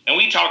 and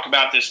we talked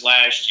about this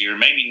last year.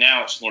 Maybe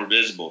now it's more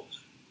visible.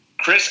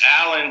 Chris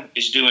Allen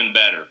is doing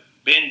better.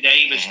 Ben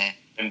Davis is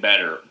doing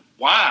better.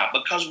 Why?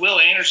 Because Will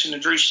Anderson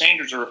and Drew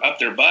Sanders are up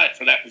their butt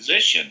for that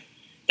position.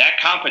 That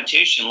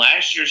competition,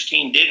 last year's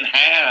team didn't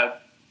have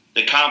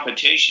the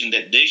competition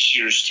that this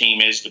year's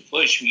team is to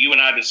push. You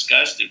and I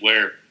discussed it,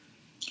 where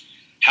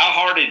how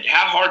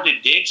hard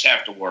did Diggs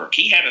have to work?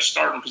 He had a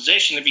starting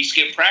position if he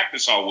skipped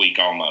practice all week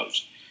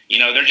almost.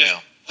 There just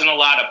wasn't a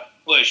lot of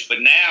push, but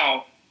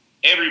now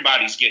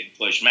everybody's getting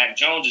pushed. Mac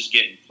Jones is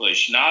getting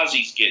pushed.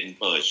 Nazee's getting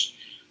pushed.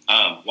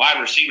 Wide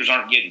receivers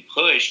aren't getting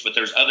pushed, but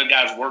there's other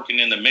guys working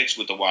in the mix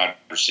with the wide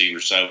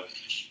receivers. So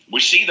we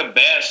see the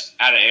best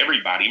out of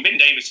everybody. And Ben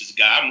Davis is a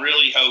guy I'm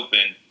really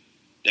hoping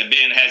that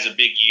Ben has a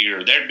big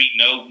year. There'd be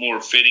no more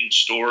fitting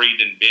story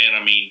than Ben.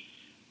 I mean,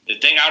 the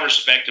thing I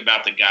respect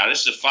about the guy,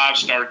 this is a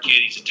 5-star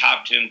kid. He's a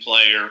top 10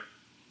 player.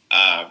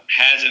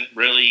 Hasn't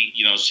really,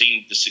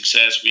 seen the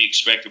success we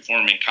expected for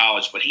him in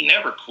college, but he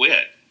never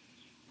quit.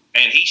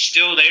 And he's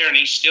still there, and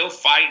he's still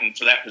fighting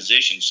for that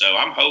position. So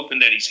I'm hoping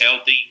that he's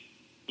healthy.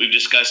 We've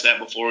discussed that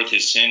before with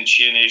his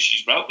shin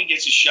issues, but I hope he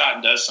gets a shot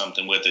and does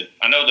something with it.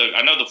 I know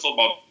the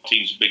football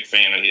team's a big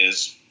fan of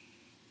his.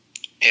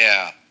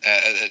 Yeah,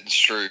 it's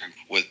true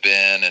with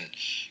Ben and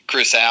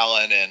Chris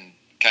Allen, and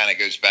kind of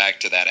goes back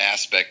to that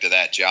aspect of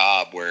that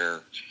job where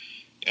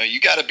you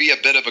got to be a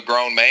bit of a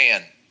grown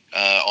man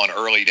on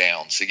early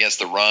downs against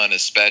the run,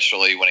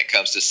 especially when it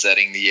comes to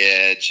setting the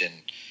edge and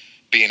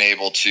being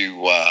able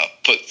to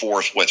put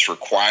forth what's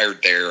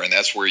required there. And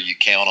that's where you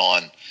count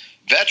on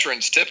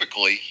veterans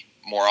typically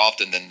more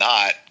often than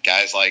not,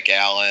 guys like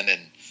Allen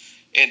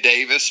and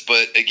Davis.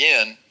 But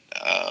again,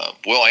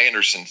 Will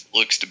Anderson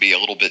looks to be a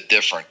little bit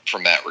different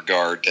from that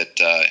regard, that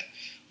a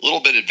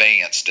little bit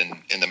advanced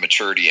in the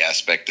maturity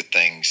aspect of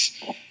things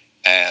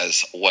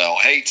as well.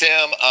 Hey,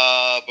 Tim,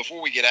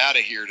 before we get out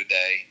of here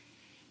today,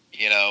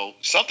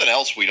 something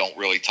else we don't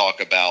really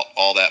talk about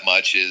all that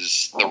much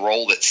is the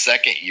role that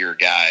second-year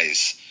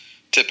guys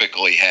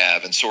typically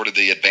have and sort of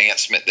the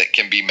advancement that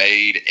can be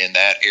made in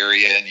that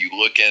area. And you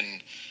look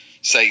in,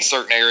 say,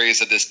 certain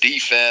areas of this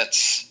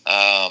defense,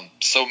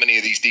 so many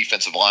of these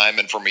defensive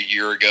linemen from a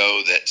year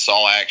ago that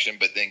saw action,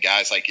 but then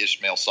guys like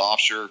Ishmael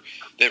Sofsher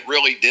that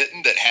really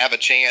didn't, that have a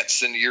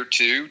chance in year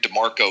two.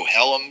 DeMarco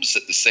Helms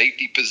at the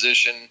safety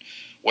position,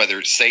 whether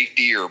it's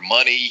safety or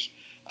money.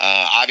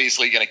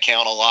 Obviously going to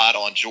count a lot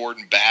on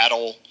Jordan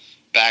Battle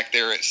back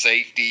there at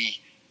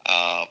safety.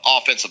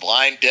 Offensive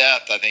line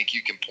depth, I think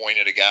you can point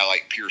at a guy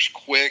like Pierce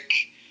Quick.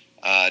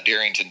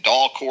 Darrington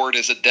Dalcourt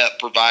is a depth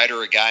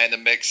provider, a guy in the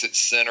mix at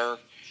center.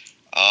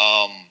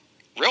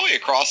 Really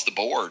across the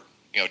board,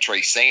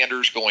 Trey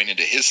Sanders going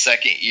into his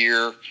second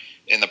year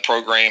in the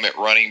program at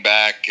running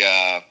back.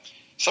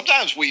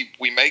 Sometimes we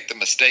make the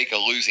mistake of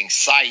losing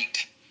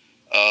sight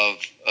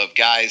of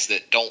guys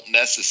that don't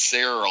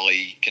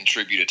necessarily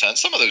contribute a ton.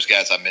 Some of those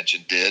guys I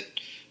mentioned did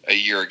a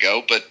year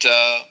ago, but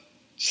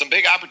some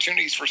big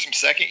opportunities for some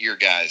second-year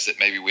guys that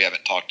maybe we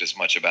haven't talked as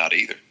much about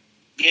either.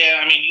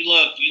 Yeah, I mean, you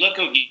look,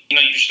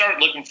 you start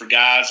looking for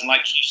guys, and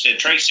like you said,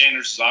 Trey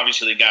Sanders is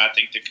obviously the guy I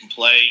think that can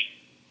play.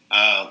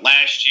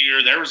 Last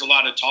year, there was a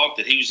lot of talk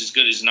that he was as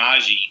good as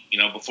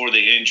Najee, before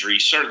the injury.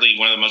 Certainly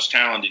one of the most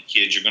talented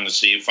kids you're going to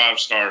see, a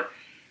 5-star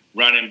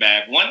running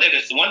back. The one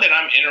that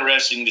I'm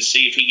interested to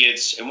see if he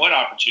gets, and what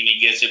opportunity he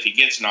gets, if he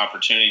gets an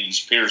opportunity, is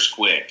Pierce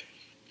Quick.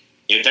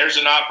 If there's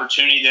an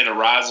opportunity that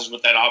arises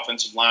with that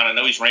offensive line, I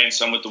know he's ran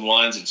some with the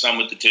ones and some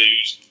with the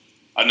twos.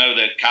 I know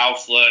that Kyle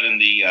Flood and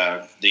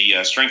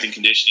the strength and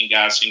conditioning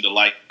guys seem to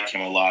like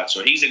him a lot.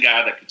 So he's a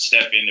guy that could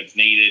step in if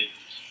needed.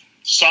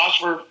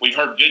 Sosler, we've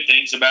heard good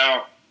things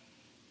about.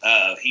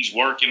 He's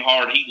working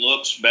hard. He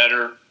looks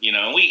better.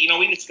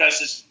 We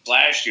discussed this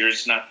last year.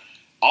 It's not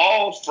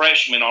all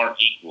freshmen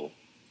aren't equal.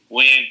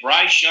 When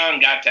Bryce Young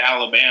got to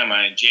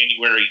Alabama in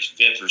January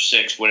 5th or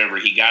 6th, whatever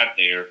he got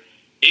there,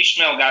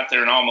 Ishmael got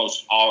there in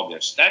almost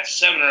August. That's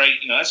 7 or 8.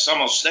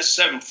 That's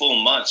 7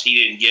 full months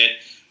he didn't get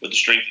with the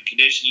strength and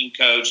conditioning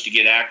coach to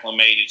get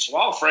acclimated. So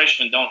all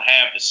freshmen don't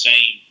have the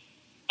same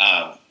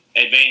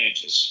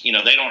advantages.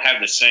 They don't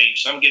have the same.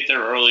 Some get there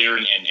earlier,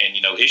 and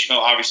Ishmael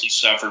obviously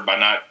suffered by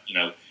not,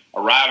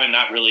 arriving,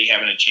 not really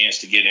having a chance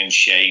to get in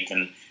shape.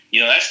 And,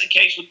 that's the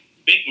case with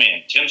big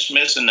man. Tim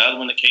Smith's another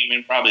one that came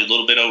in probably a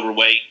little bit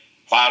overweight,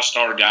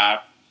 5-star guy.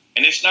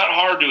 And it's not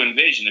hard to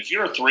envision. If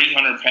you're a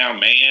 300-pound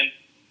man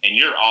and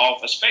you're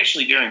off,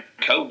 especially during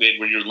COVID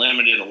where you're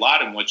limited a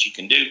lot in what you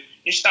can do,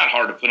 it's not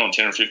hard to put on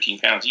 10 or 15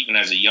 pounds, even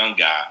as a young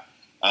guy.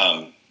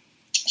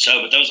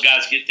 But those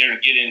guys get there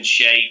and get in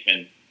shape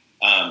and,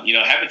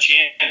 have a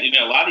chance.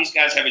 A lot of these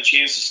guys have a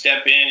chance to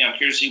step in. I'm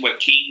curious to see what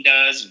Keene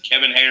does and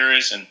Kevin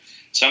Harris and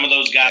some of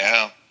those guys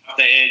off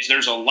the edge.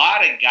 There's a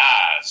lot of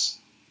guys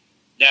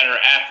that are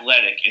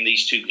athletic in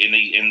these two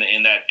in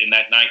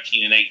that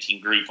 19 and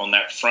 18 group on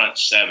that front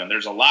 7.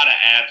 There's a lot of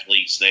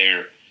athletes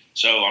there.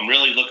 So I'm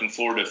really looking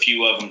forward to a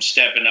few of them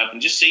stepping up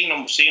and just seeing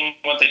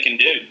what they can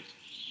do.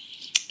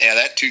 Yeah,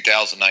 that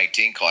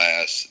 2019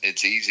 class,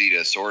 it's easy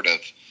to sort of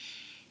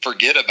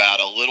forget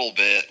about a little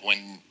bit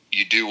when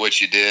you do what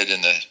you did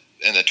in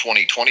the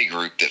 2020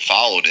 group that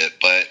followed it.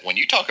 But when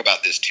you talk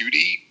about this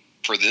 2D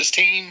for this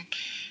team,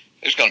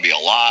 there's going to be a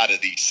lot of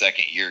these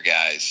second-year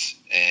guys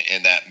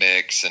in that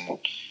mix. And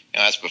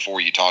that's before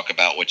you talk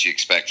about what you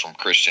expect from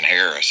Christian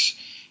Harris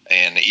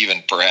and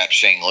even perhaps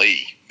Shane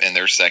Lee in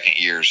their second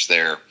years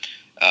there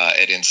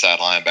at inside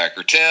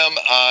linebacker. Tim,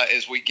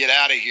 as we get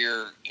out of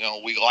here,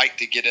 we like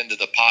to get into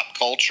the pop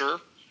culture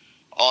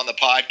on the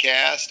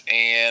podcast.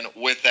 And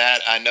with that,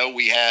 I know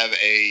we have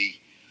a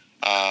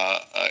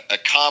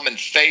common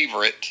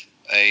favorite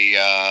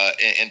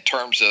in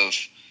terms of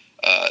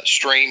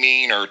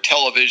streaming or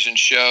television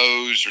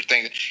shows or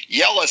things.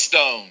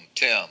 Yellowstone,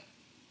 Tim,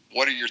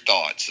 what are your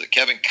thoughts?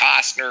 Kevin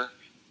Costner,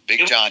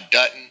 Big John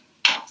Dutton.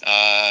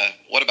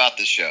 What about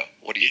this show?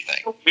 What do you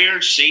think?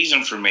 Weird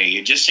season for me.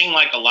 It just seemed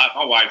like a lot.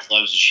 My wife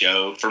loves the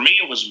show. For me,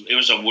 it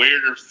was a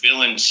weirder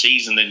feeling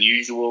season than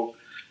usual.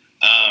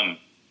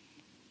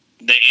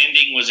 The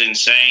ending was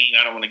insane.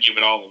 I don't want to give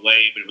it all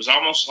away, but it was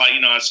almost like,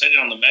 I said it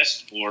on the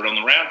message board on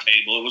the round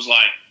table. It was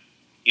like,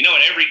 at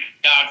every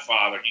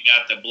Godfather, you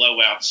got the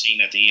blowout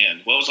scene at the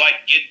end. Well, it was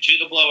like get to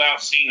the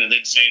blowout scene and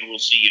then saying we'll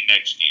see you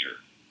next year.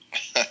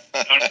 You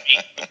know what I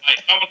mean?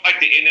 Almost like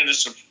the ending of The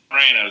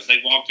Sopranos.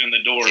 They walked in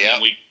the door and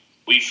then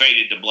we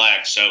faded to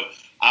black. So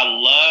I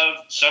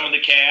love some of the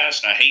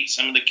cast. I hate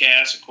some of the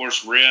cast. Of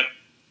course, Rip.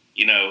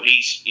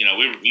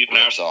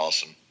 Rip's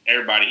awesome.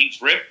 Everybody,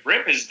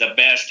 Rip is the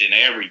best in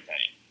everything.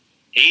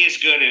 He is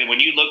good, and when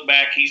you look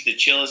back, he's the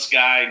chillest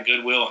guy in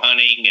Good Will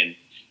Hunting, and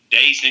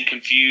Dazed and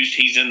Confused.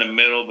 He's in the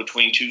middle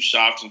between too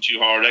soft and too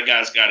hard. That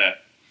guy's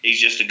he's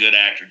just a good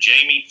actor.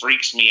 Jamie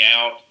freaks me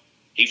out.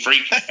 He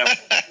freaks me out.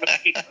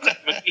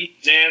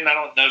 He's in, I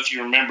don't know if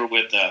you remember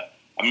with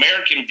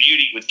American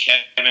Beauty with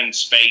Kevin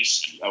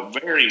Spacey, a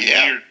very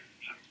weird.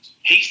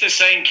 He's the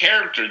same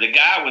character. The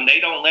guy, when they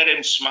don't let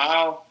him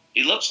smile,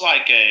 he looks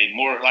like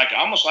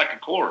almost like a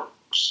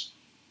corpse.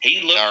 He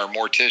looks or a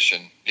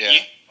mortician,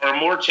 or a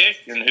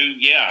mortician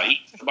who,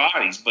 eats the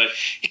bodies. But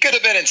he could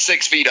have been in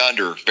 6 Feet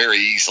Under very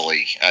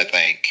easily, I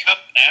think.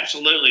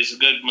 Absolutely,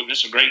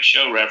 it's a great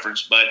show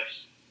reference. But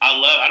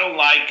I don't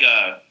like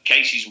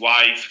Casey's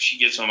wife. She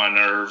gets on my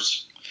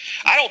nerves.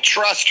 I don't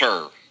trust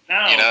her. No.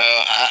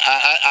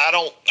 I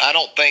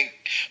don't think.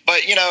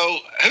 But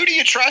who do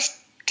you trust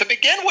to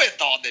begin with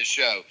on this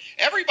show?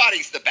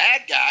 Everybody's the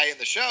bad guy in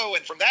the show,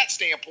 and from that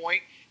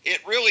standpoint,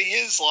 it really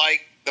is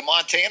like the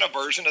Montana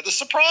version of The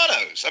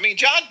Sopranos. I mean,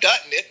 John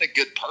Dutton isn't a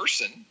good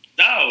person.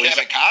 No,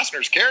 Kevin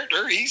Costner's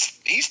character,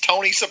 he's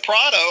Tony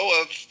Soprano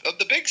of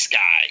The Big Sky,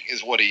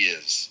 is what he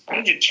is.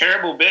 He's a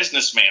terrible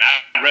businessman.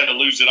 I'd rather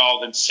lose it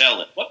all than sell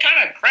it. What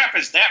kind of crap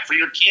is that for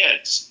your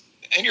kids?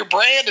 And you're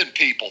branding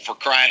people, for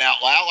crying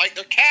out loud, like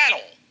they're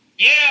cattle.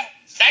 Yeah,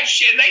 that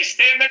shit. They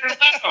stand there and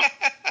let them.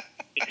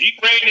 If you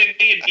ran into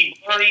me, it'd be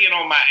blurrying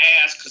on my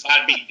ass because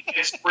I'd be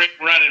dead sprint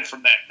running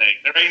from that thing.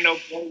 There ain't no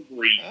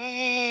blurry.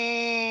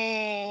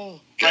 Oh,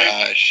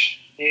 gosh.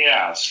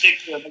 Yeah, stick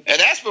to it. And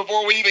that's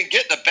before we even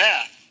get to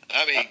Beth.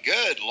 I mean,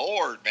 good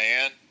Lord,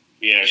 man.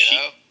 Yeah,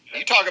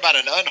 you talk about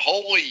an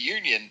unholy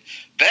union.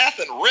 Beth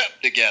and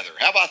Rip together.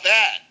 How about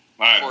that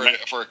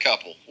for a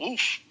couple?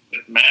 Oof.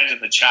 Imagine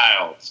the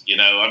child.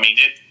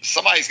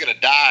 Somebody's going to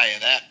die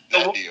in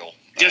that deal.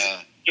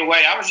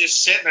 I was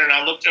just sitting there and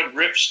I looked up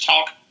Rip's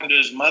talking to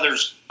his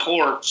mother's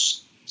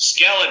corpse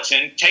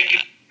skeleton,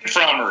 taking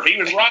from her. He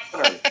was rocking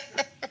her.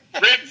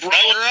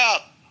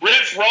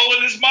 Rip's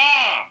rolling his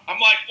mom. I'm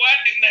like, what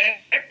in the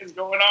heck is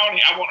going on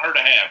here? I want her to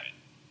have it.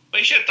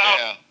 We should have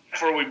thought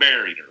before we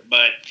buried her.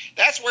 But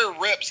that's where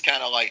Rip's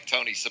kind of like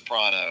Tony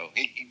Soprano.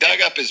 He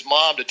dug up his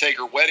mom to take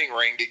her wedding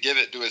ring to give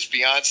it to his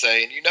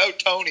fiance, and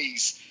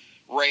Tony's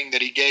ring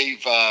that he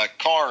gave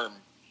Carm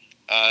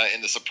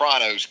in The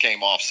Sopranos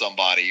came off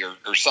somebody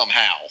or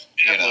somehow,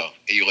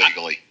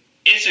 illegally.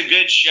 It's a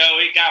good show.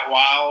 It got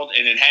wild,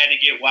 and it had to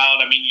get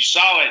wild. I mean, you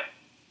saw it.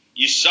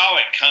 You saw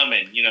it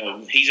coming.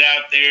 He's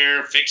out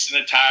there fixing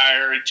the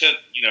tire. It took,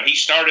 he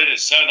started at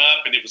sun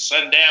up, and it was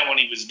sundown when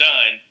he was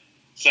done.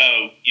 So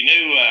you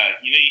knew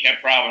you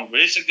had problems. But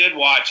it's a good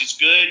watch. It's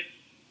good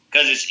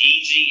because it's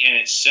easy and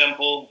it's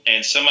simple,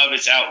 and some of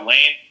it's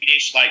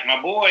outlandish. Like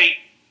my boy,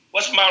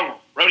 what's my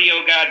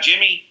rodeo guy,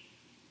 Jimmy?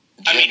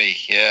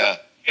 Yeah.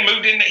 He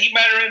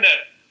met her in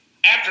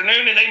the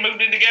afternoon, and they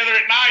moved in together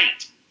at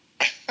night.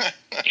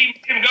 He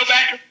made him go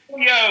back to the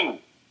rodeo.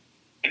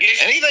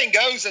 Anything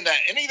goes in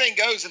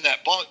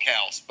that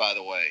bunkhouse, by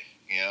the way.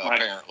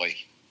 Apparently.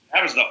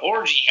 That was the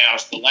orgy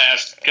house the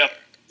last couple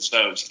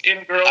episodes.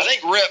 Girls. I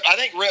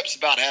think Rip's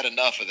about had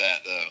enough of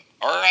that, though.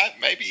 All right,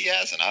 maybe he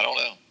hasn't. I don't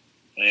know.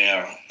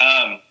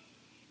 Yeah.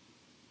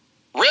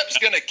 Rip's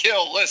going to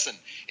kill. Listen,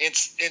 in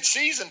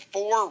season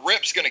 4,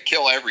 Rip's going to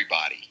kill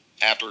everybody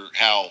after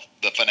how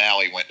the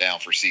finale went down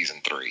for season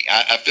 3.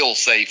 I feel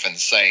safe in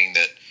saying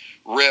that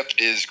Rip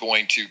is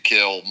going to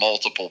kill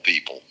multiple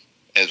people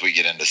as we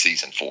get into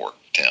season 4,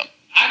 Tim.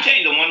 I tell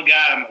you, the one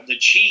guy, the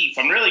Chief,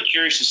 I'm really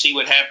curious to see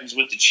what happens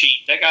with the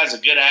Chief. That guy's a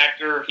good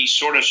actor. He's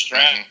sort of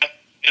strapped,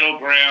 middle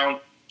ground,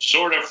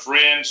 sort of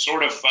friend,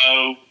 sort of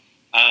foe.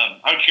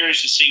 I'm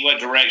curious to see what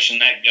direction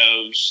that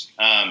goes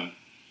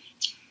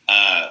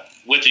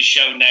with the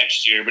show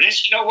next year. But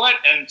it's,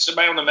 and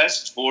somebody on the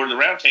message board, the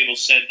roundtable,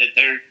 said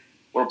that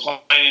we're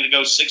planning to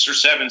go 6 or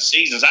 7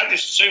 seasons. I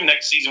just assumed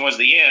next season was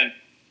the end,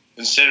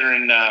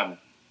 considering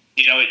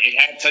it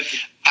had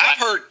such. I've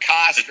heard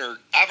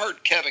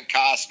Kevin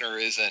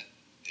Costner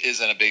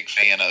isn't a big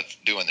fan of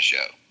doing the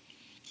show,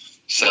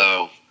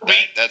 so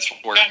that's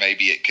where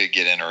maybe it could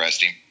get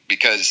interesting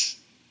because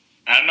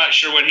I'm not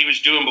sure what he was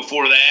doing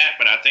before that,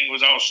 but I think it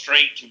was all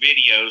straight to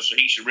video, so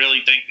he should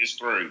really think this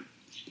through.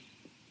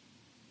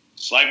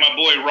 It's like my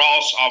boy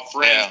Ross off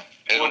Friends.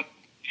 Yeah,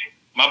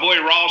 my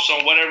boy Ross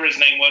on whatever his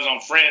name was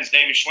on Friends,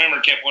 David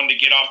Schwimmer kept wanting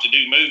to get off to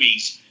do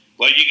movies.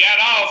 Well, you got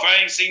off.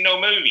 I ain't seen no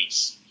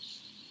movies.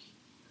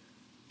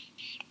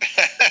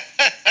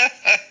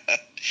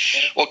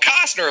 Well,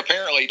 Costner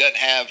apparently doesn't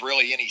have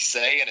really any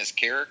say in his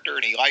character,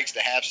 and he likes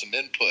to have some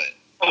input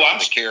on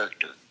the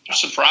character. I'm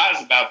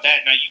surprised about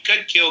that. Now, you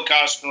could kill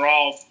Costner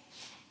off,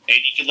 and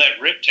you could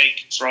let Rip take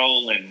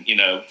control, and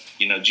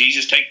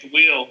Jesus take the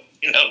wheel.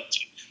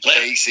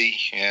 Casey,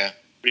 yeah,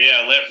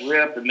 let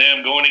Rip and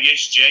them going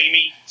against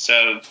Jamie.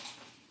 So,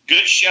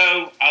 good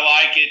show. I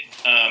like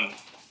it.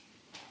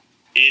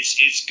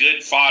 It's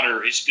good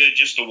fodder. It's good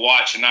just to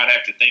watch and not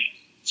have to think.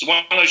 It's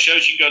one of those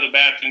shows you can go to the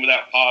bathroom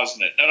without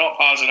pausing it. No, don't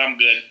pause it. I'm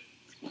good.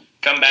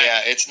 Come back.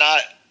 Yeah, it's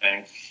not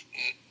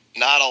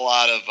a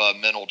lot of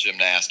mental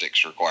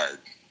gymnastics required.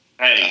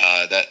 Hey,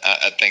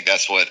 I think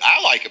that's what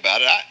I like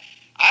about it.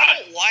 I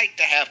don't like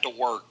to have to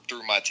work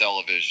through my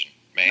television,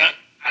 man.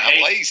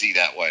 I'm lazy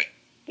that way.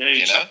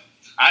 Dude,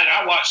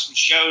 I watch some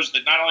shows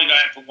that not only do I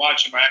have to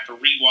watch them, I have to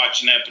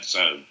rewatch an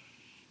episode.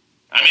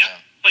 I mean,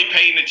 I'm really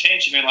paying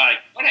attention and like,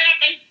 what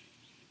happened?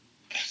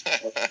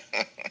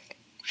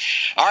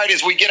 All right,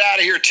 as we get out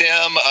of here,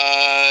 Tim,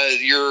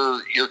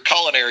 your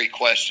culinary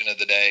question of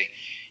the day.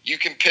 You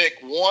can pick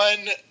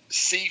one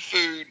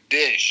seafood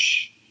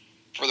dish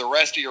for the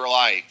rest of your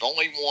life.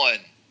 Only one.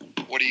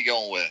 What are you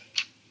going with?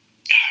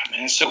 God,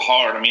 man, it's so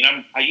hard. I mean,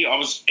 I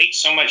ate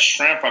so much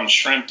shrimp, I'm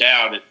shrimped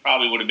out. It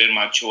probably would have been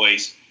my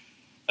choice.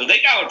 I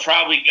think I would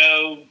probably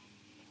go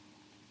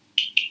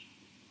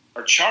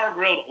or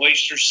char-grilled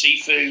oyster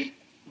seafood.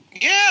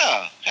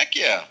 Yeah, heck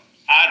yeah.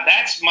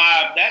 That's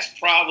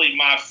probably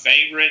my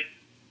favorite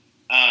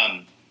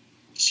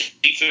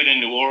seafood in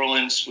New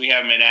Orleans. We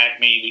have them at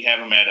Acme. We have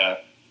them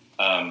at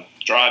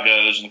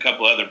Drago's and a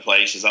couple other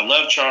places. I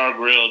love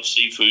char-grilled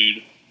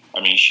seafood.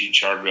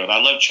 Char-grilled.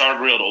 I love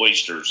char-grilled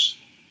oysters.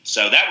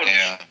 So that would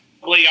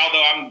probably,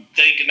 although I'm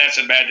thinking that's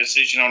a bad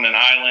decision on an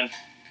island,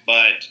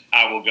 but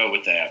I will go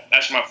with that.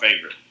 That's my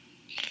favorite.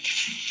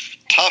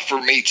 Tough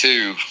for me,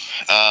 too,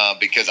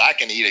 because I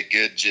can eat a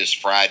good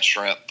just fried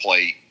shrimp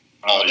plate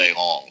all day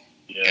long.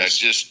 Yes.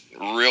 Just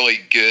really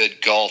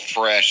good Gulf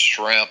fresh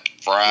shrimp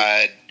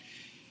fried.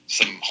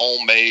 some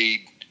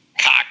homemade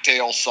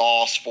cocktail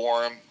sauce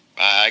for them.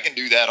 I can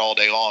do that all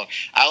day long.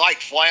 I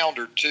like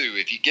flounder too.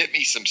 If you get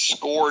me some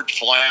scored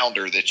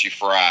flounder that you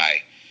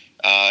fry,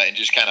 and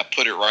just kind of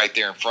put it right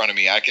there in front of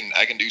me, I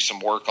can do some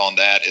work on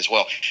that as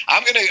well.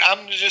 I'm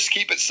gonna just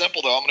keep it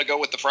simple though. I'm gonna go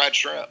with the fried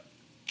shrimp.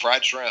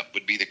 Fried shrimp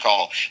would be the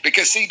call,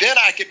 because see, then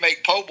I could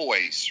make po'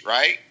 boys,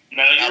 right?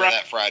 No, you're out right. Of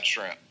that fried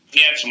shrimp. If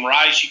you have some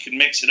rice, you can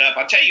mix it up.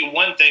 I'll tell you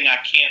one thing I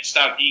can't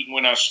stop eating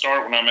when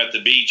I'm at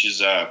the beach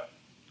is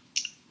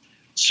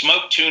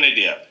smoked tuna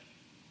dip.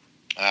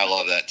 I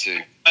love that too.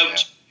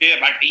 Smoked dip.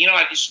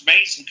 It's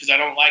amazing because I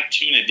don't like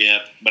tuna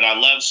dip, but I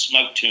love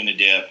smoked tuna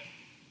dip.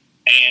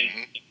 And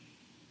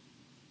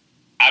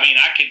I mean,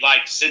 I could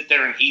like sit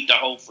there and eat the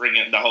whole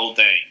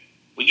thing.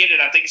 We get it.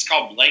 I think it's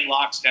called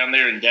Blaylock's down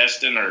there in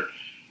Destin, or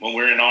when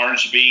we're in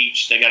Orange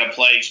Beach, they got a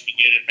place. We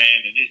get it,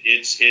 man, and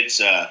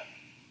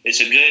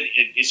it's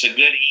a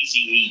good easy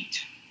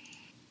eat.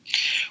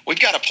 We've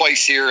got a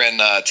place here in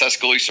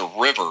Tuscaloosa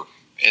River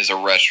is a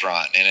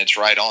restaurant, and it's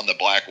right on the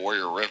Black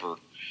Warrior River,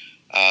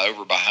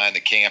 over behind the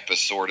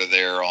campus, sort of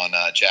there on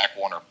Jack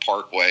Warner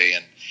Parkway,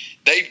 and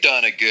they've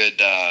done a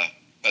good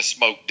a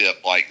smoked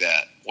dip like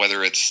that,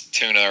 whether it's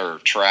tuna or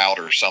trout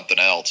or something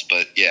else.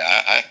 But yeah,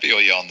 I feel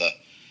you on the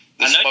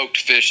smoked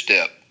fish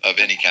dip of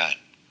any kind.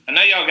 I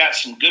know y'all got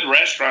some good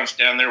restaurants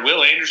down there.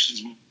 Will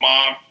Anderson's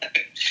mom,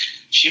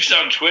 she was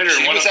on Twitter.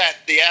 She was at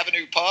the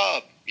Avenue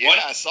Pub. Yeah,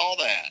 I saw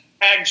that.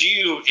 Tagged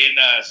you in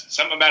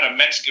something about a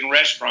Mexican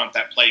restaurant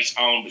that place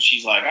owned, but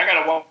she's like, I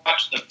got to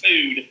watch the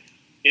food.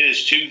 It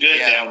is too good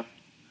down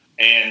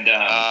there. And,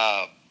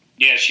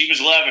 yeah, she was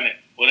loving it.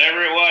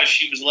 Whatever it was,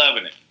 she was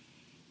loving it.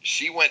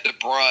 She went to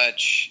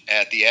brunch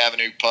at the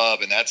Avenue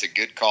Pub, and that's a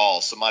good call.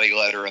 Somebody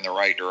led her in the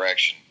right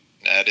direction.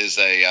 That is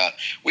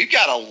we've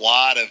got a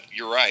lot of,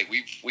 you're right,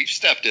 we've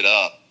stepped it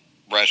up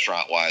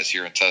restaurant-wise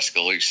here in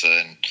Tuscaloosa,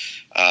 and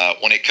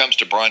when it comes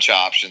to brunch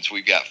options,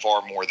 we've got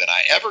far more than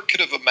I ever could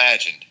have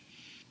imagined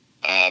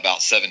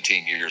about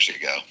 17 years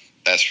ago.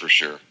 That's for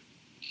sure.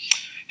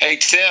 Hey,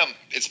 Tim,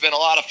 it's been a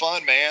lot of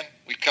fun, man.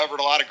 We've covered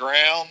a lot of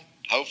ground.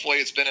 Hopefully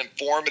it's been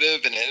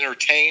informative and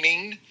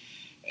entertaining,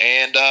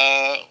 and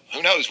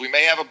who knows, we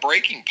may have a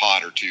breaking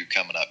pod or two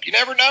coming up. You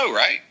never know,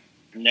 right?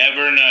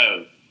 Never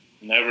know.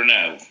 Never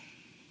know.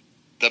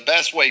 The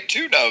best way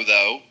to know,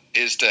 though,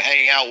 is to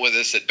hang out with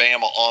us at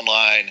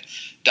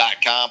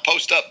BamaOnline.com.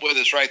 Post up with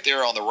us right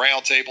there on the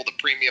Roundtable, the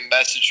premium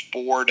message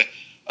board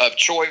of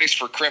choice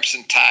for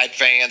Crimson Tide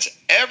fans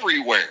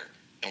everywhere.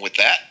 And with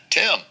that,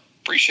 Tim,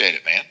 appreciate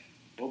it, man.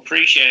 We'll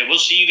appreciate it. We'll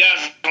see you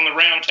guys on the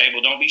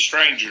Roundtable. Don't be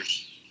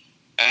strangers.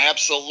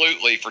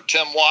 Absolutely. For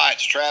Tim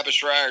Watts,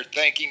 Travis Schreier,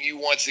 thanking you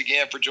once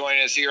again for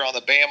joining us here on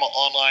the Bama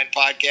Online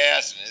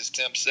Podcast. And as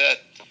Tim said,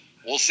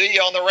 we'll see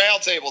you on the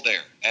Roundtable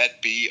there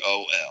at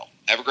BOL.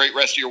 Have a great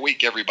rest of your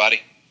week,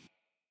 everybody.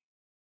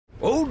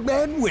 Old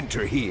Man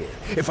Winter here.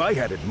 If I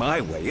had it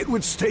my way, it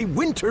would stay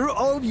winter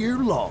all year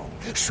long.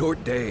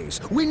 Short days,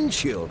 wind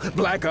chill,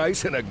 black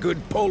ice, and a good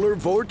polar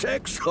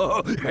vortex.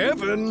 Oh,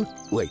 heaven.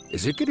 Wait,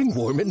 is it getting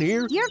warm in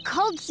here? Your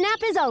cold snap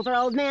is over,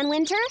 Old Man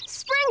Winter.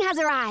 Spring has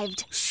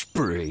arrived.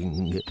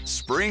 Spring.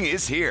 Spring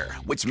is here,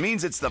 which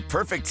means it's the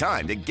perfect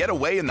time to get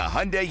away in the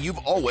Hyundai you've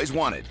always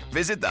wanted.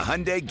 Visit the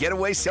Hyundai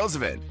Getaway Sales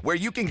Event, where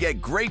you can get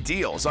great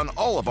deals on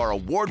all of our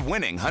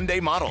award-winning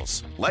Hyundai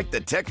models, like the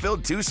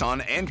tech-filled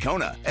Tucson and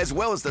Kona, as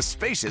well as the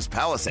spacious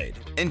Palisade.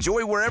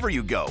 Enjoy wherever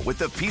you go with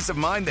the peace of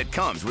mind that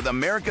comes with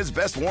America's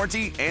best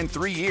warranty and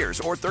 3 years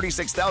or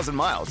 36,000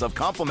 miles of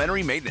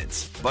complimentary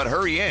maintenance. But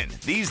hurry in,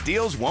 these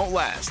deals won't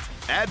last.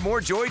 Add more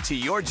joy to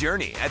your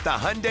journey at the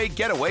Hyundai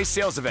Getaway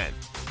Sales Event.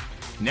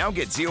 Now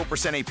get 0%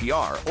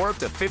 APR or up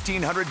to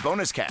 $1,500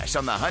 bonus cash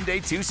on the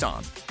Hyundai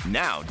Tucson.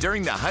 Now,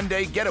 during the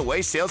Hyundai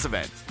Getaway Sales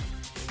Event.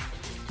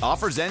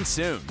 Offers end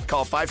soon.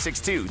 Call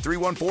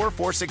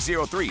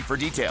 562-314-4603 for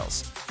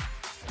details.